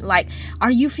emotionally. Like,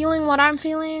 are you feeling what I'm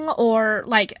feeling? Or,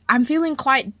 like, I'm feeling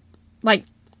quite, like,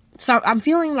 so I'm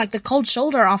feeling like the cold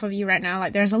shoulder off of you right now.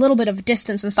 Like, there's a little bit of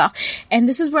distance and stuff. And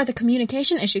this is where the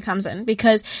communication issue comes in,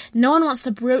 because no one wants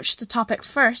to broach the topic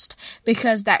first,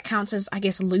 because that counts as, I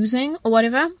guess, losing or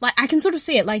whatever. Like, I can sort of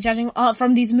see it, like, judging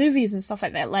from these movies and stuff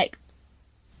like that. Like,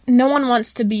 no one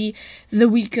wants to be the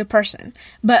weaker person.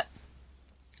 But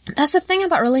that's the thing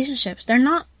about relationships.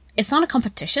 It's not a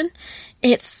competition.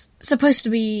 It's supposed to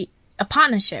be a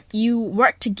partnership. You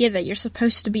work together. You're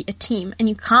supposed to be a team, and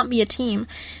you can't be a team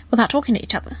without talking to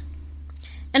each other.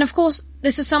 And of course,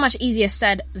 this is so much easier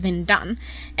said than done.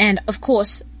 And of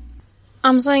course,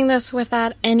 I'm saying this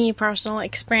without any personal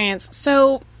experience,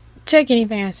 so take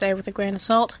anything I say with a grain of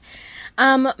salt.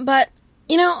 But,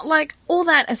 you know, like, all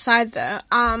that aside though,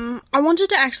 I wanted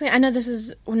to actually, I know this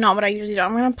is not what I usually do,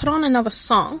 I'm going to put on another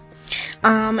song.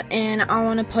 And I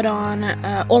want to put on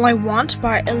All I Want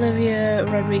by Olivia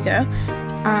Rodrigo,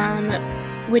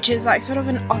 which is like sort of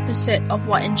an opposite of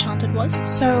what Enchanted was.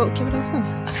 So give it a listen.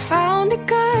 I found a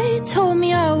guy, told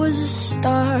me I was a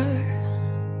star.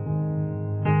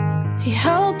 He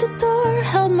held the door,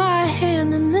 held my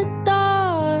hand in the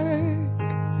dark.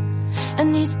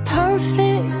 And he's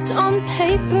perfect on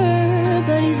paper,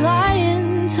 but he's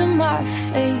lying to my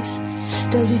face.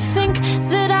 Does he think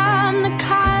that I'm the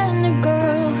kind of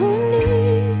girl who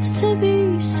needs to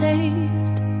be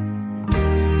saved?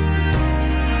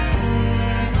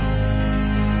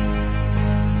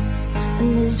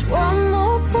 And there's one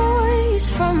more boy, he's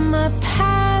from my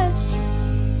past.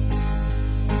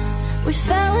 We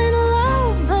fell in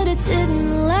love, but it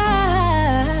didn't last.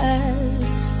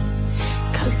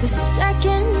 'Cause the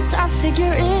second I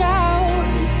figure it out,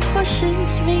 it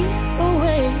pushes me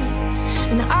away.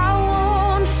 And I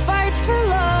won't fight for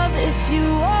love if you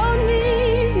won't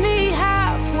meet me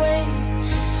halfway.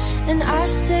 And I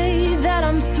say that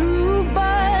I'm through,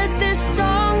 but this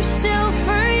song's still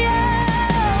for you.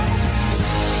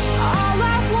 All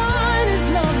I want is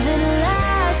love that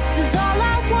lasts. Is all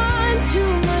I want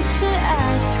too much to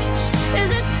ask? Is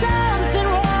it something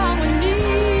wrong with me?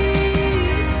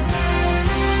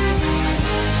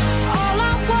 All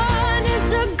I want is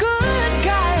a good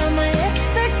guy. My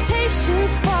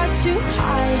expectations far too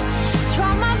high.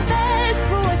 Try my best,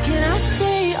 but what can I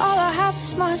say? All I have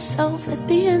is myself at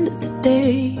the end of the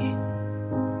day.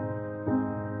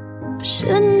 But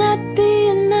shouldn't that be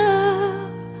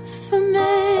enough for me?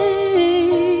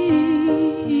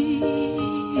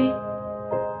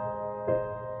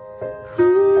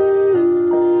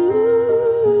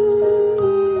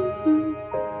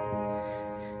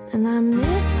 And I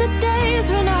miss the days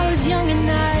when I was young and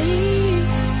naive.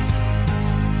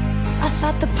 I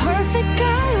thought the perfect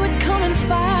guy would come and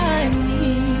find me.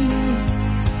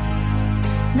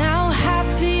 Now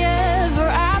happy ever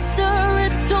after,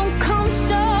 it don't come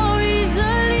so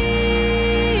easily.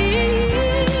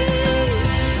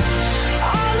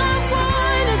 All I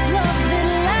want is love that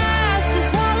lasts.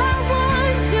 Is all I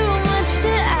want too much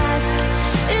to ask?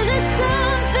 Is it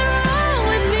something wrong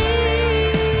with me?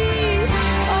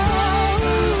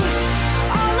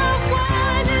 All I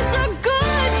want is a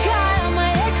good guy.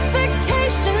 My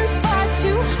expectations far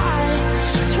too high.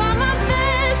 Try my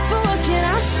best, but what can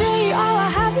I say? All I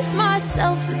have is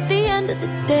myself at the end of the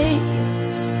day.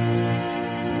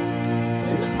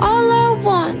 And all I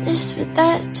want is for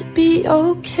that to be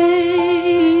okay.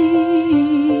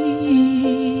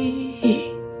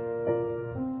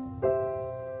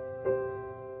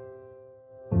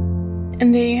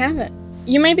 And there you have it.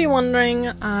 You may be wondering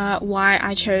why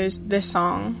I chose this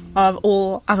song of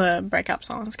all other breakup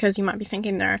songs, because you might be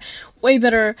thinking there are way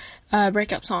better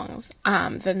breakup songs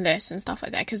than this and stuff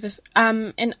like that. Because this,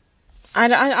 and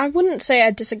I wouldn't say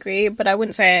I disagree, but I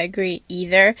wouldn't say I agree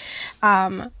either.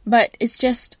 But it's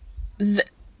just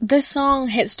this song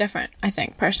hits different, I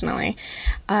think, personally.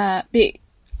 I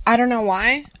don't know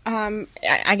why.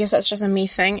 I guess that's just a me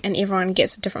thing, and everyone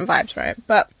gets different vibes, right?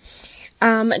 But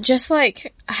just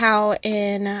like how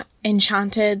in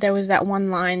Enchanted there was that one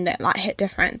line that like hit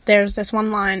different. There's this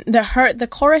one line, the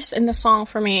chorus in the song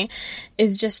for me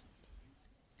is just,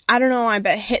 I don't know why,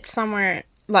 but it hits somewhere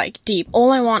like deep.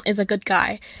 All I want is a good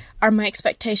guy. Are my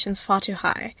expectations far too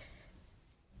high?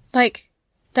 Like,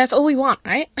 that's all we want,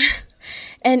 right?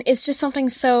 And it's just something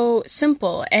so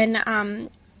simple. And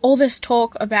all this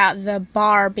talk about the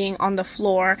bar being on the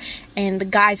floor and the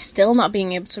guy still not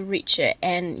being able to reach it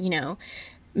and, you know,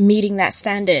 meeting that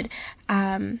standard.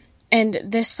 And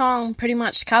this song pretty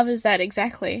much covers that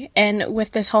exactly. And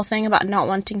with this whole thing about not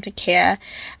wanting to care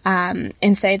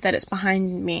and say that it's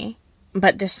behind me,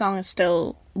 but this song is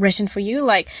still written for you,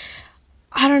 like,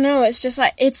 I don't know, it's just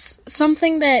like, it's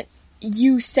something that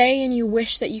you say and you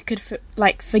wish that you could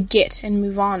forget and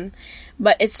move on,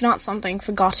 but it's not something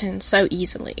forgotten so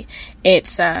easily.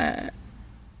 It's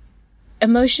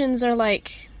emotions are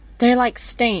like, they're like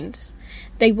stains.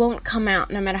 They won't come out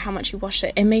no matter how much you wash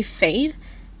it. It may fade,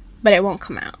 but it won't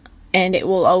come out, and it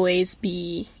will always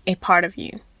be a part of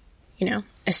you, you know,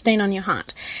 a stain on your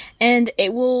heart. And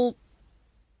it will,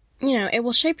 you know, it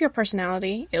will shape your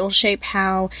personality. It will shape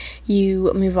how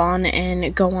you move on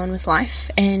and go on with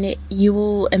life. And you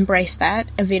will embrace that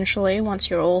eventually once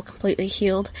you're all completely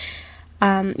healed.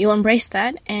 You'll embrace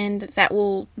that, and that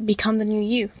will become the new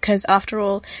you. Because after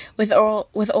all, with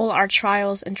all our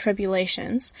trials and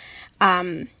tribulations,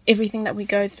 everything that we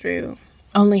go through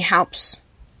only helps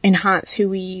enhance who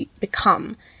we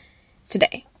become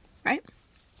today, right?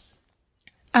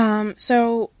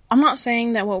 So I'm not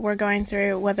saying that what we're going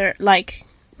through, whether like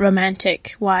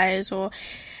romantic wise or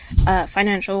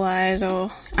financial wise or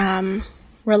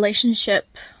relationship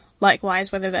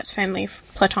likewise, whether that's family,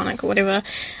 platonic or whatever,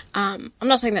 I'm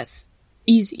not saying that's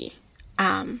easy,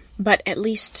 but at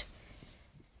least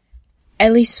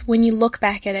when you look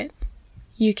back at it,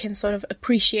 you can sort of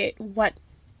appreciate what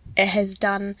it has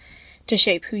done to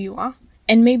shape who you are.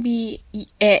 And maybe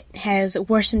it has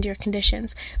worsened your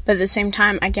conditions, but at the same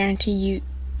time, I guarantee you,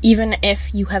 even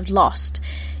if you have lost,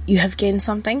 you have gained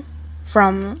something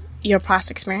from your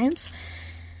past experience.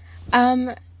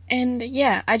 And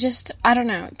yeah, I don't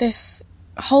know, this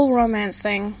whole romance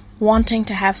thing, wanting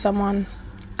to have someone,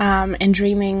 and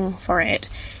dreaming for it,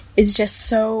 is just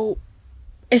so,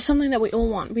 it's something that we all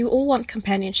want. We all want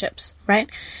companionships, right?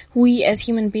 We as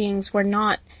human beings, we're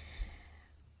not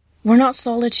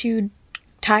solitude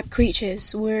type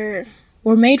creatures. We're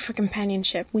made for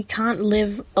companionship. We can't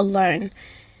live alone.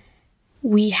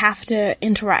 We have to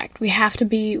interact. We have to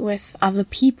be with other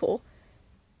people.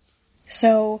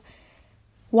 So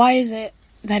why is it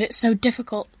that it's so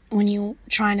difficult when you're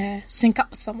trying to sync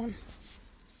up with someone?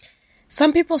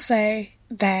 Some people say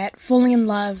that falling in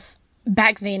love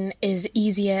back then is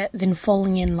easier than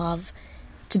falling in love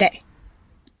today.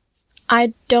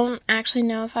 I don't actually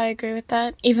know if I agree with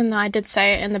that, even though I did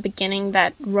say in the beginning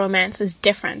that romance is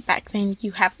different. Back then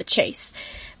you have the chase,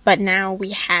 but now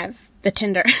we have the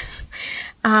Tinder.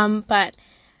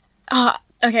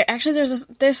 Okay, actually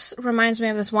this reminds me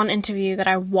of this one interview that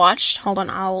I watched. Hold on,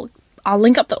 I'll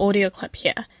link up the audio clip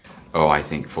here. Oh, I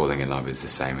think falling in love is the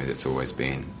same as it's always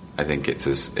been. I think it's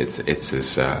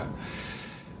as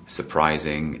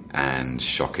surprising and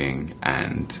shocking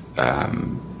and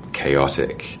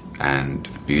chaotic and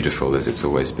beautiful as it's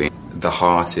always been. The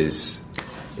heart is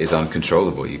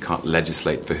uncontrollable. You can't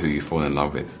legislate for who you fall in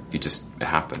love with. It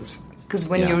happens. Because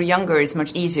when you're younger, it's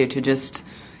much easier to just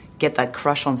get that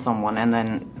crush on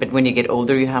someone, but when you get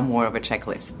older, you have more of a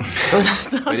checklist.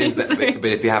 But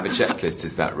if you have a checklist,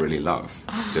 is that really love?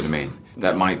 Do you know what I mean?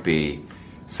 That might be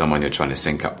someone you're trying to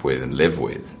sync up with and live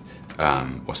with,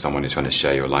 or someone you're trying to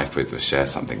share your life with or share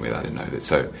something with. I don't know.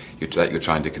 So you're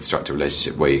trying to construct a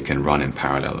relationship where you can run in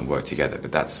parallel and work together.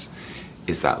 But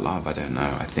is that love? I don't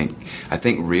know. I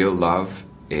think real love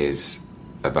is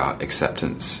about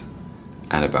acceptance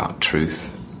and about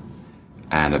truth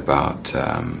and about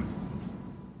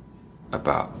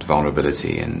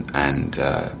vulnerability and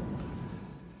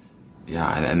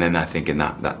then I think in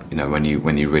that you know when you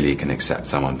really can accept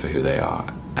someone for who they are,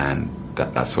 and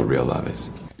that's what real love is.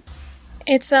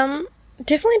 It's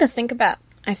definitely to think about.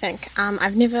 I think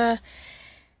I've never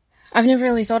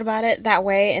really thought about it that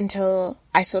way until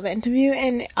I saw the interview,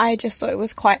 and I just thought it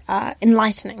was quite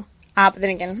enlightening. But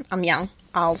then again, I'm young.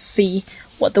 I'll see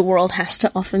what the world has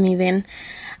to offer me then.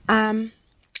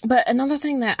 But another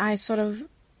thing that I sort of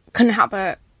couldn't help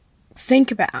but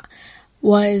think about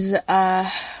was,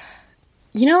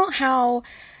 you know how,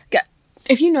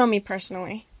 if you know me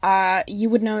personally, you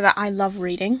would know that I love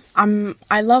reading.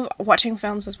 I love watching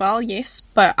films as well, yes,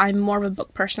 but I'm more of a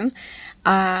book person.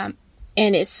 And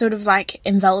it's sort of like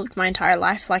enveloped my entire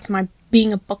life. Like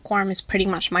being a bookworm is pretty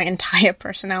much my entire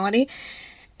personality.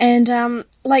 And,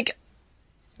 like,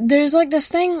 there's like this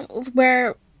thing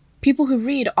where people who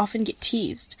read often get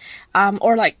teased,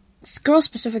 or like, girls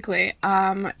specifically,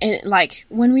 like,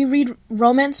 when we read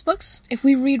romance books, if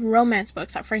we read romance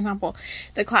books, like, for example,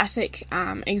 the classic,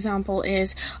 example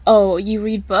is, oh, you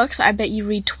read books, I bet you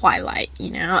read Twilight,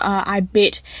 you know, I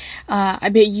bet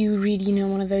you read, you know,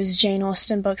 one of those Jane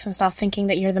Austen books and stuff, thinking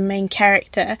that you're the main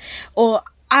character, or,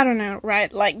 I don't know,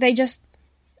 right, like,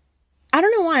 I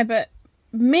don't know why, but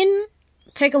men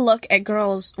take a look at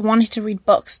girls wanting to read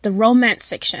books, the romance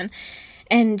section,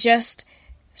 and just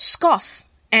scoff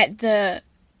at the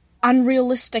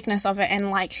unrealisticness of it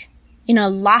and, like, you know,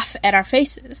 laugh at our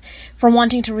faces for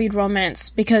wanting to read romance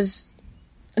because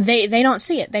they don't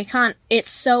see it. They can't. It's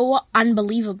so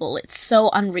unbelievable. It's so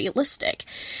unrealistic.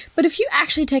 But if you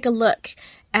actually take a look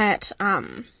at,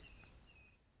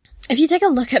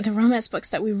 the romance books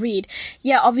that we read,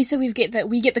 yeah, obviously we get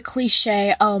the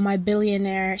cliche, oh, my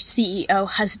billionaire CEO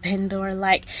husband, or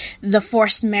like the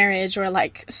forced marriage, or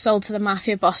like sold to the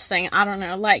mafia boss thing. I don't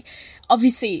know, like,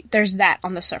 obviously there's that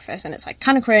on the surface, and it's like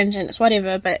kind of cringe, and it's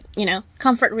whatever, but, you know,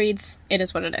 comfort reads, it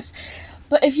is what it is.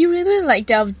 But if you really, like,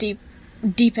 delve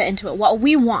deeper into it, what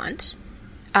we want,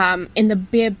 in the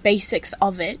bare basics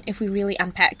of it, if we really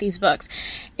unpack these books,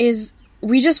 is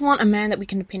we just want a man that we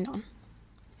can depend on.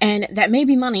 And that may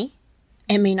be money,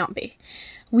 it may not be.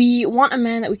 We want a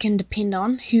man that we can depend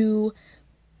on who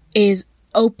is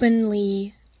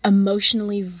openly,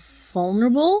 emotionally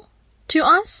vulnerable to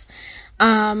us.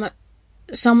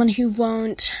 Someone who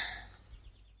won't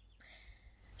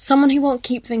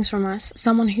keep things from us.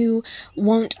 Someone who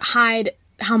won't hide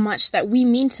how much that we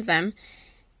mean to them.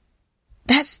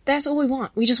 That's all we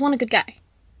want. We just want a good guy.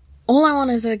 All I want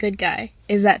is a good guy.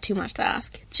 Is that too much to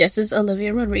ask? Just as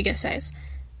Olivia Rodrigo says.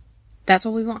 That's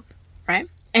what we want, right?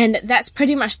 And that's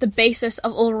pretty much the basis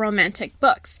of all romantic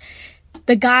books.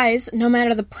 The guys, no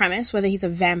matter the premise, whether he's a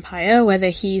vampire, whether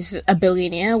he's a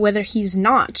billionaire, whether he's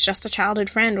not, just a childhood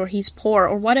friend, or he's poor,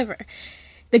 or whatever,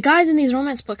 the guys in these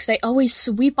romance books, they always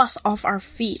sweep us off our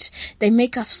feet. They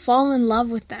make us fall in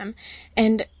love with them.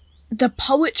 And the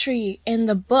poetry in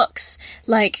the books,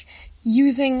 like,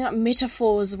 using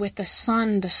metaphors with the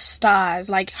sun, the stars,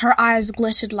 like, her eyes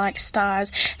glittered like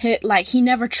stars, he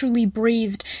never truly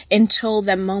breathed until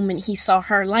the moment he saw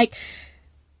her, like,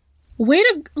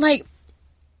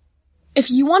 if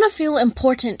you want to feel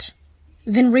important,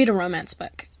 then read a romance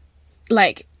book.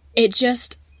 Like,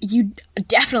 you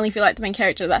definitely feel like the main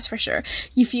character, that's for sure.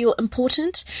 You feel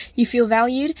important, you feel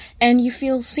valued, and you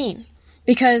feel seen.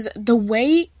 Because the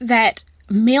way that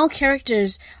male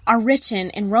characters are written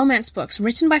in romance books,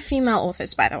 written by female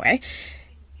authors, by the way,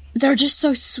 they're just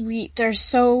so sweet, they're just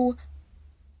so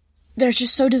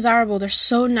desirable, they're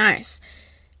so nice.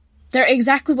 They're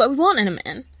exactly what we want in a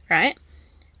man, right?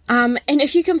 And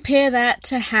if you compare that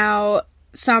to how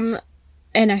some,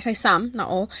 and I say some, not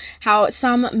all, how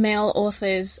some male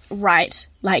authors write,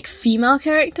 like, female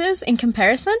characters in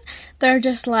comparison, they're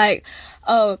just like,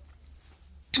 oh,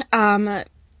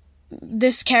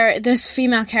 this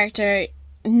female character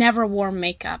never wore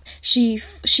makeup. She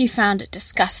found it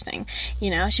disgusting.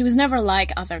 You know, she was never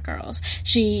like other girls.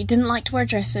 She didn't like to wear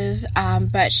dresses,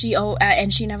 but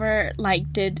and she never,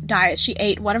 like, did diets. She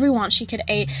ate whatever you want. She could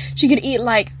eat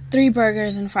like 3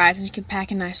 burgers and fries, and she could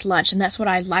pack a nice lunch, and that's what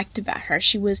I liked about her.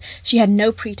 She had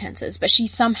no pretenses, but she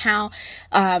somehow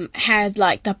had,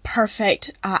 like, the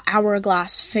perfect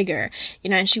hourglass figure, you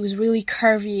know, and she was really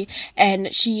curvy,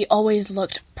 and she always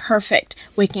looked perfect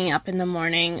waking up in the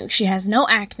morning. She has no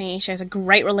acne, she has a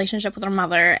great relationship with her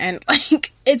mother, and,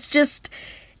 like, it's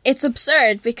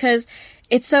absurd because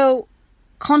it's so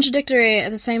contradictory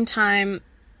at the same time.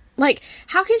 Like,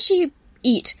 how can she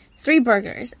eat 3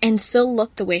 burgers and still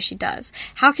look the way she does?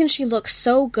 How can she look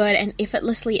so good and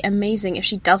effortlessly amazing if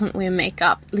she doesn't wear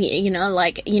makeup? You know,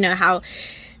 like, you know how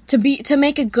to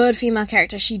make a good female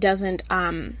character, she doesn't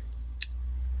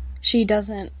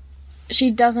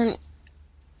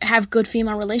have good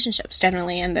female relationships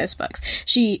generally in those books.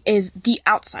 She is the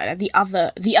outsider, the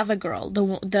other girl,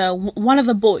 the one of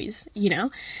the boys, you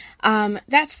know.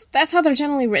 That's how they're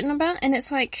generally written about, and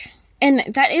it's like, and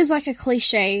that is like a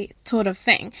cliche sort of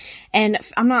thing. And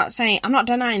I'm not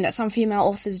denying that some female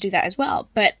authors do that as well,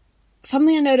 but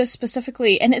something I noticed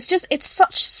specifically, and it's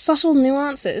such subtle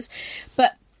nuances,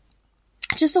 but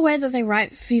just the way that they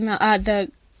write female,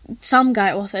 some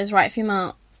guy authors write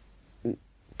female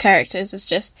characters is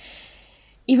just,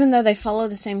 even though they follow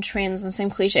the same trends and the same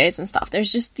cliches and stuff,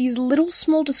 there's just these little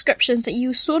small descriptions that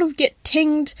you sort of get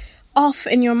tinged off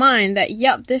in your mind that,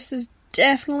 yep, this is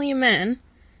definitely a man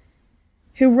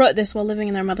who wrote this while living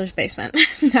in their mother's basement.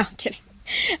 No, I'm kidding.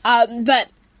 But,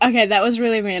 okay, that was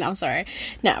really mean, I'm sorry.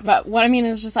 No, but what I mean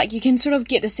is just like, you can sort of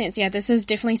get the sense, yeah, this is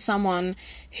definitely someone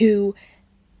who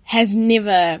has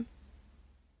never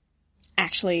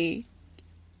actually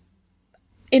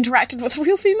interacted with a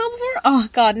real female before. Oh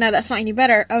god, no, that's not any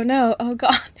better. Oh no, oh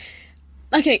god.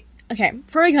 Okay,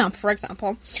 for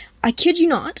example, I kid you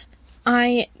not,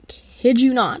 I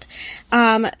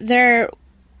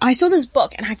saw this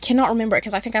book, and I cannot remember it,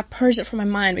 because I think I purged it from my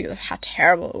mind because of how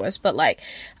terrible it was, but like,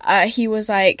 he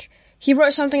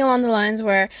wrote something along the lines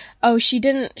where, oh, she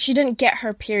didn't get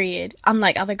her period,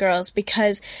 unlike other girls,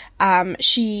 because,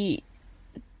 she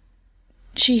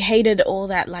hated all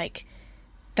that, like,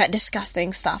 that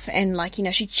disgusting stuff, and, like, you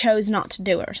know, she chose not to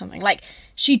do it or something. Like,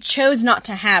 she chose not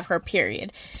to have her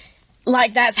period.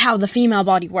 Like, that's how the female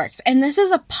body works. And this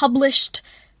is a published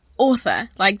author.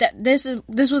 Like, this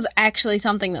was actually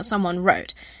something that someone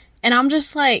wrote. And I'm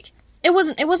just like, it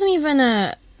wasn't even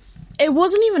a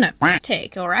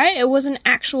take, alright? It was an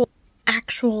actual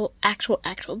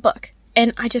book.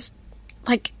 And I just,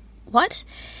 like, what?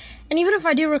 And even if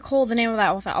I do recall the name of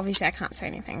that author, obviously I can't say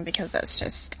anything because that's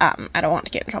just, I don't want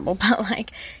to get in trouble, but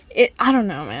like, I don't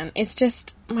know, man. It's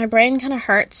just, my brain kind of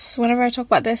hurts whenever I talk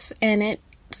about this, and it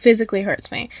physically hurts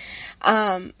me.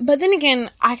 But then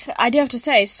again, I do have to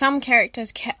say, some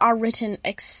characters are written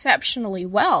exceptionally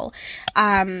well.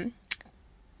 I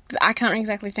can't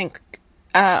exactly think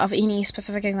of any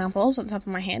specific examples on the top of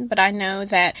my head, but I know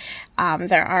that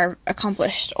there are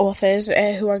accomplished authors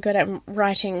who are good at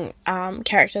writing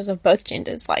characters of both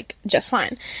genders, like, just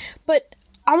fine. But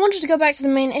I wanted to go back to the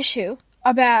main issue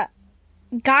about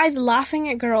guys laughing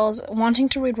at girls wanting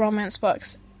to read romance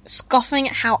books, scoffing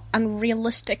at how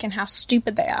unrealistic and how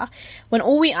stupid they are, when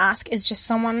all we ask is just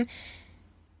someone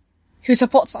who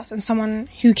supports us and someone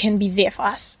who can be there for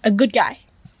us. A good guy.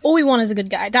 All we want is a good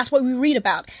guy. That's what we read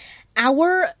about.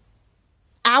 Our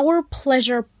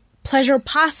pleasure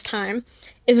pastime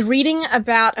is reading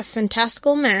about a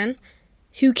fantastical man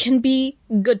who can be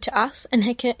good to us and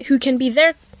who can be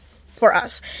there for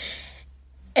us.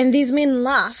 And these men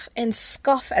laugh and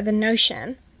scoff at the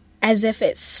notion as if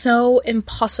it's so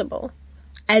impossible,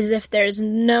 as if there's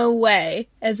no way,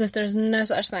 as if there's no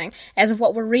such thing, as if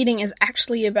what we're reading is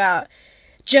actually about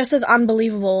just as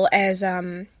unbelievable as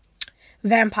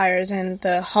vampires and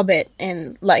the Hobbit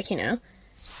and, like, you know,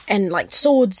 and, like,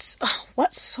 swords. Oh,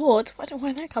 what swords? Where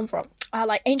did that come from?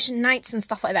 Like, ancient knights and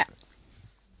stuff like that.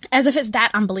 As if it's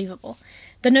that unbelievable.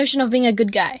 The notion of being a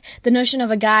good guy. The notion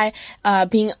of a guy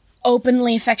being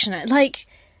openly affectionate. Like,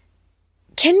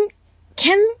 can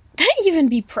that even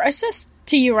be processed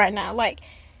to you right now? Like,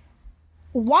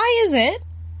 why is it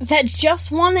that just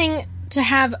wanting to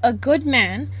have a good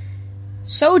man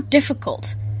so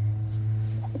difficult?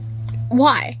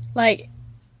 Why? Like,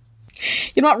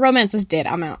 you know what? Romance is dead.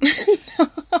 I'm out. No,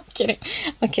 I'm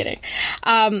kidding.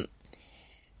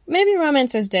 Maybe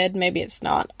romance is dead. Maybe it's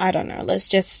not. I don't know. Let's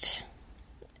just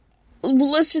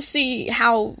see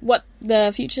what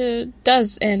the future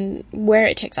does and where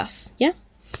it takes us. Yeah?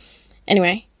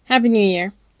 Anyway, Happy New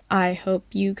Year. I hope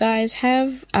you guys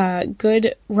have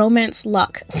good romance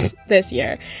luck this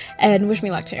year. And wish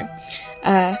me luck too.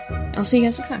 I'll see you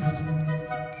guys next time.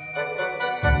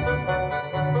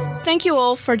 Thank you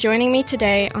all for joining me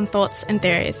today on Thoughts and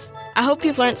Theories. I hope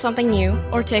you've learned something new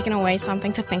or taken away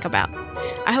something to think about.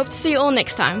 I hope to see you all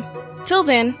next time. Till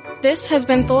then, this has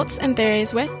been Thoughts and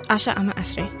Theories with Asha Ama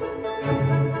Asri.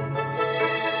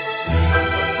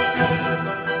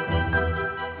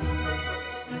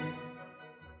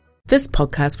 This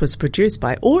podcast was produced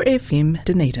by OAR FM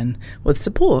Dunedin with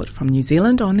support from New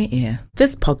Zealand On Air.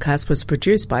 This podcast was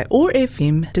produced by OAR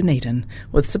FM Dunedin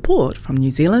with support from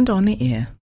New Zealand On Air.